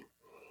 Lucy?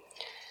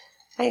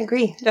 I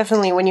agree.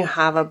 Definitely when you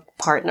have a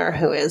partner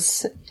who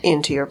is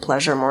into your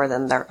pleasure more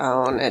than their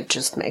own, it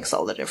just makes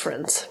all the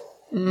difference.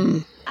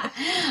 All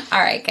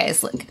right,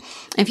 guys, look.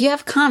 If you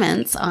have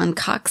comments on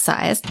cock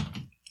size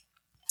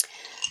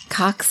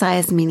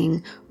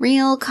meaning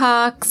real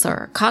cocks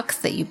or cocks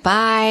that you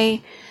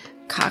buy,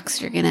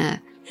 cocks you're going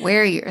to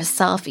wear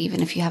yourself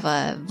even if you have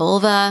a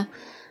vulva,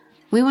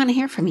 we want to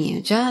hear from you.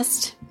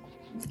 Just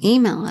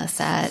email us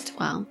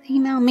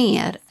email me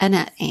at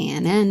Annette,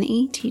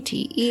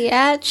 ANNETTE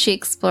at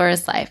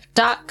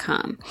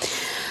SheExploresLife.com.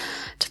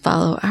 To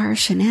follow our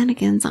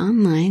shenanigans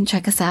online,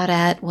 check us out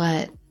at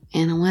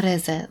Anna, what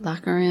is it?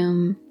 Locker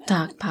Room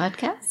Talk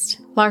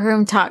Podcast?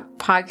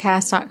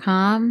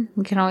 LockerRoomTalkPodcast.com.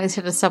 You can always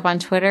hit us up on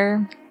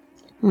Twitter.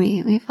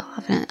 We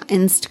follow it.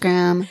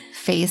 Instagram,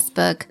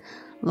 Facebook,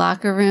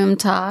 Locker Room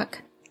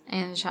Talk.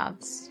 And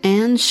shots.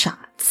 And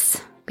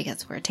shots.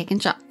 Because we're taking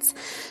shots.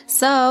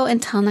 So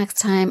until next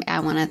time, I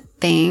want to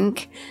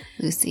thank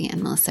Lucy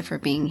and Melissa for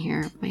being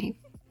here. My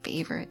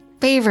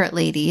favorite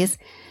ladies.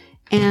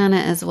 Anna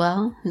as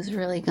well, who's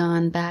really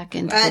gone back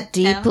into the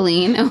deep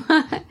lean.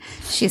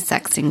 She's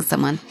sexting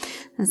someone.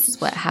 This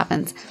is what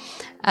happens.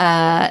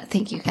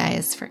 Thank you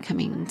guys for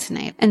coming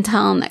tonight.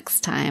 Until next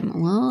time,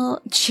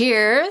 we'll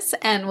cheers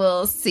and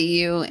we'll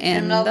see you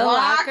in the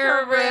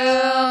locker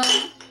room.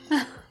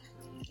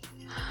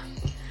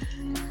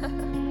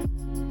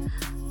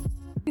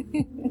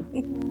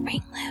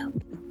 Ring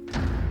loop.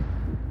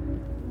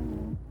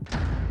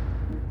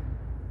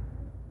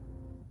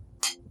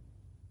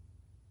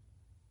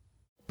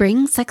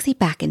 Bring sexy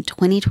back in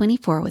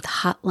 2024 with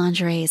hot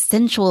lingerie,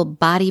 sensual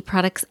body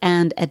products,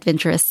 and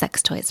adventurous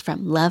sex toys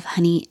from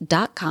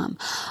lovehoney.com.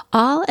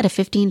 All at a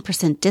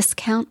 15%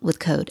 discount with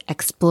code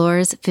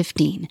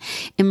EXPLORES15.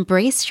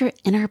 Embrace your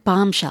inner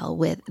bombshell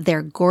with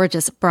their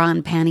gorgeous bra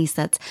and panty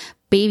sets,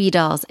 baby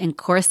dolls, and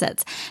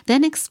corsets.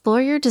 Then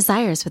explore your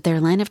desires with their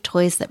line of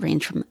toys that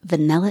range from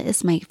vanilla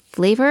is my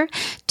flavor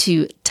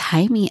to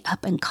tie me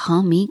up and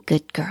call me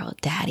good girl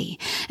daddy.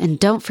 And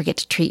don't forget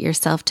to treat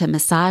yourself to a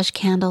massage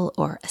candle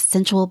or a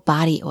sensual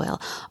body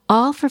oil,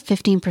 all for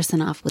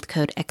 15% off with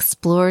code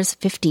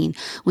EXPLORES15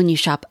 when you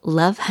shop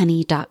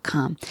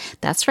lovehoney.com.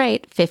 That's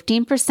right,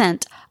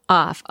 15%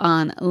 off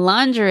on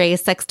lingerie,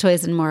 sex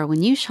toys, and more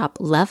when you shop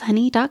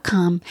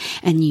lovehoney.com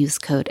and use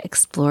code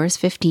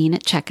EXPLORES15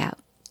 at checkout.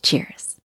 Cheers.